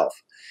enlightened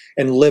self,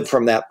 and live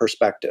from that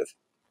perspective.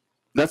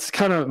 That's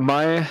kind of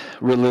my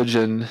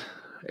religion,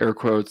 air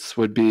quotes,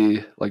 would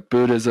be like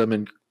Buddhism,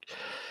 and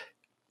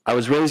I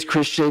was raised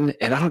Christian,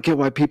 and I don't get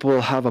why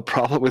people have a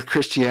problem with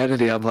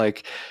Christianity. I'm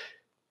like,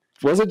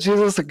 wasn't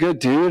Jesus a good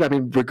dude? I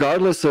mean,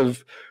 regardless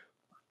of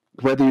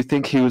whether you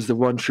think he was the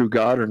one true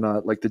God or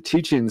not, like the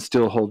teachings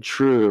still hold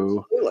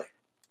true. Really?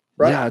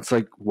 Right. Yeah, it's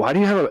like, why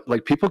do you have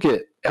people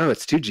get,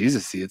 it's too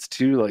Jesus-y. It's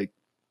too like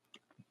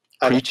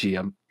preachy.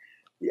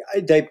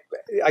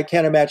 I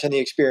can't imagine the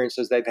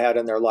experiences they've had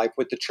in their life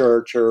with the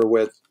church or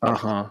with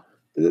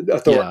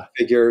authority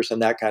figures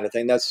and that kind of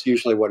thing. That's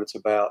usually what it's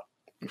about.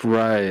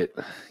 Right.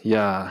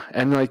 Yeah.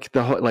 And like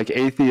the whole, like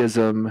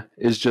atheism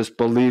is just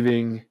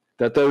believing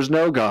that there's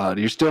no God.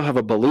 You still have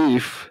a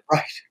belief.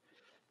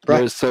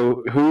 Right.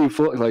 So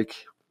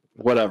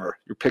whatever,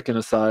 you're picking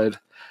a side.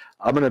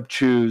 I'm going to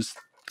choose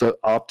the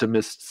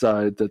optimist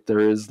side, that there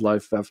is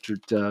life after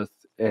death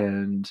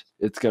and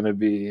it's going to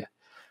be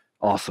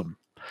awesome.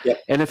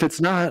 Yep. And if it's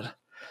not,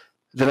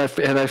 then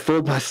I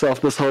fooled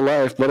myself this whole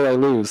life. What did I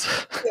lose?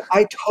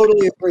 I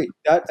totally agree.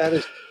 That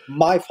is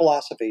my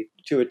philosophy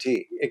to a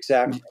T.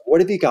 Exactly.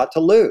 What have you got to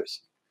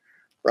lose?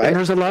 Right. And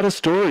there's a lot of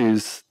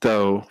stories,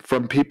 though,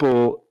 from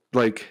people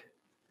like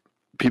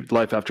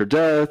life after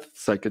death,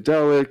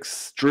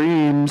 psychedelics,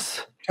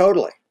 dreams.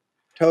 Totally.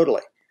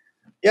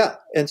 Yeah.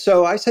 And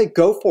so I say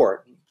go for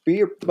it. Be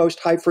your most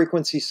high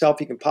frequency self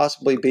you can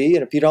possibly be.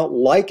 And if you don't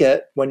like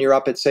it when you're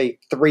up at, say,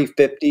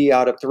 350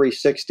 out of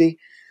 360,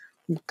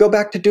 go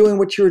back to doing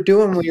what you were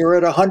doing when you were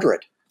at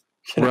 100.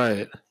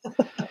 Right.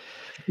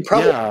 You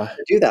probably have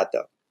to do that,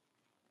 though.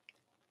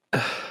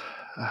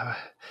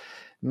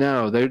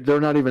 No,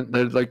 they're not even.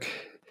 They're like,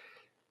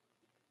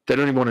 they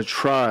don't even want to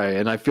try.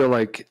 And I feel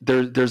like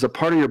there's a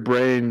part of your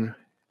brain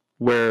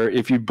where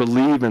if you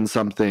believe in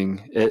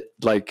something, it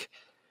lights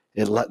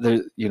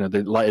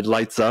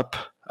up.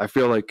 I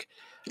feel like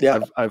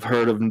I've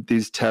heard of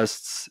these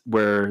tests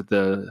where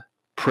the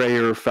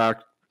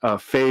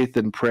faith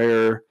and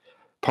prayer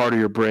part of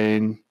your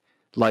brain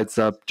lights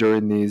up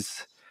during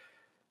these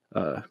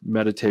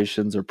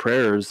meditations or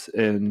prayers.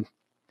 And,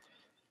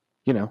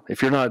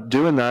 if you're not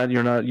doing that,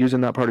 you're not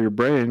using that part of your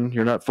brain,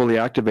 you're not fully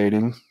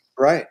activating.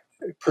 Right.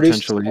 It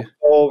produces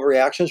whole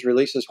reactions,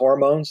 releases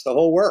hormones, the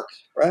whole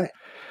works. Right.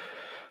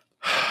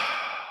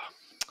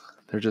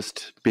 They're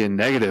just being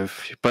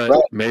negative. But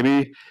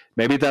maybe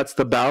that's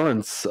the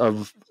balance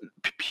of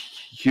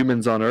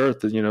humans on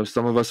Earth.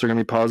 Some of us are going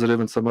to be positive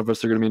and some of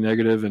us are going to be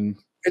negative. And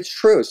it's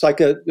true. It's like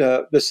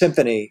the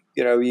symphony.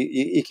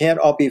 You can't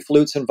all be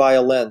flutes and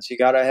violins. You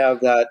got to have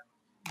that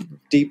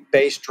deep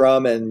bass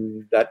drum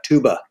and that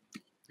tuba.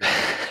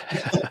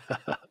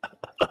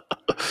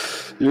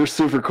 You're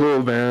super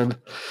cool, man.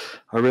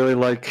 I really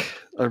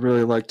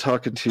like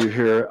talking to you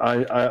here.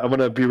 I want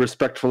to be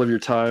respectful of your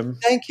time.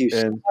 Thank you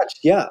so much.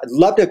 Yeah, I'd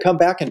love to come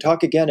back and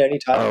talk again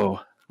anytime. Oh,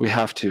 we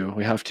have to.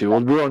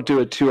 Well, we won't do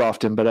it too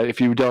often, but if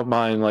you don't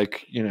mind,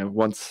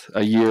 once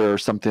a year or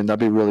something, that'd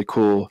be really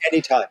cool.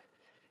 Anytime.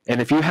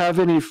 And if you have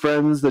any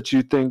friends that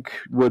you think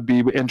would be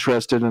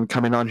interested in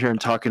coming on here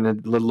and talking to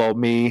little old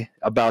me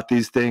about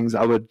these things,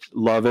 I would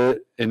love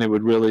it. And it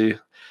would really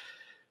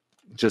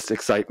just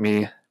excite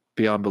me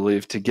beyond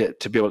belief to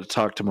be able to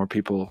talk to more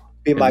people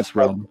in this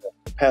realm.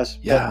 Pass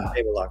the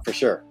name along for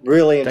sure.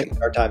 Really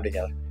enjoyed our time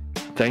together.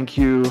 Thank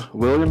you,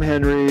 William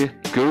Henry.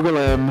 Google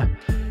him.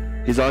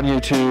 He's on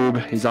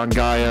YouTube. He's on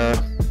Gaia.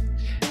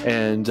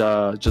 And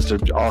just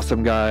an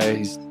awesome guy.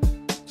 He's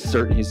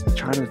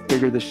trying to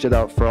figure this shit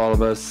out for all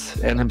of us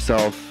and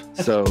himself.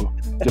 So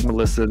give him a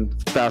listen.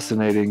 It's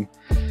fascinating.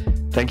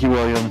 Thank you,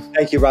 William.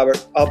 Thank you,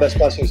 Robert. All best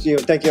blessings to you.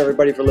 And thank you,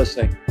 everybody, for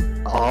listening.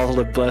 All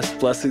the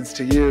blessings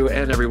to you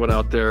and everyone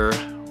out there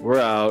We're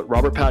out.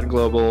 Robert Patton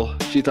Global,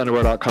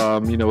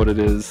 sheathunderwear.com. You know what it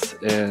is.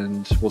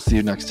 And we'll see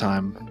you next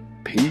time.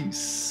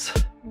 Peace.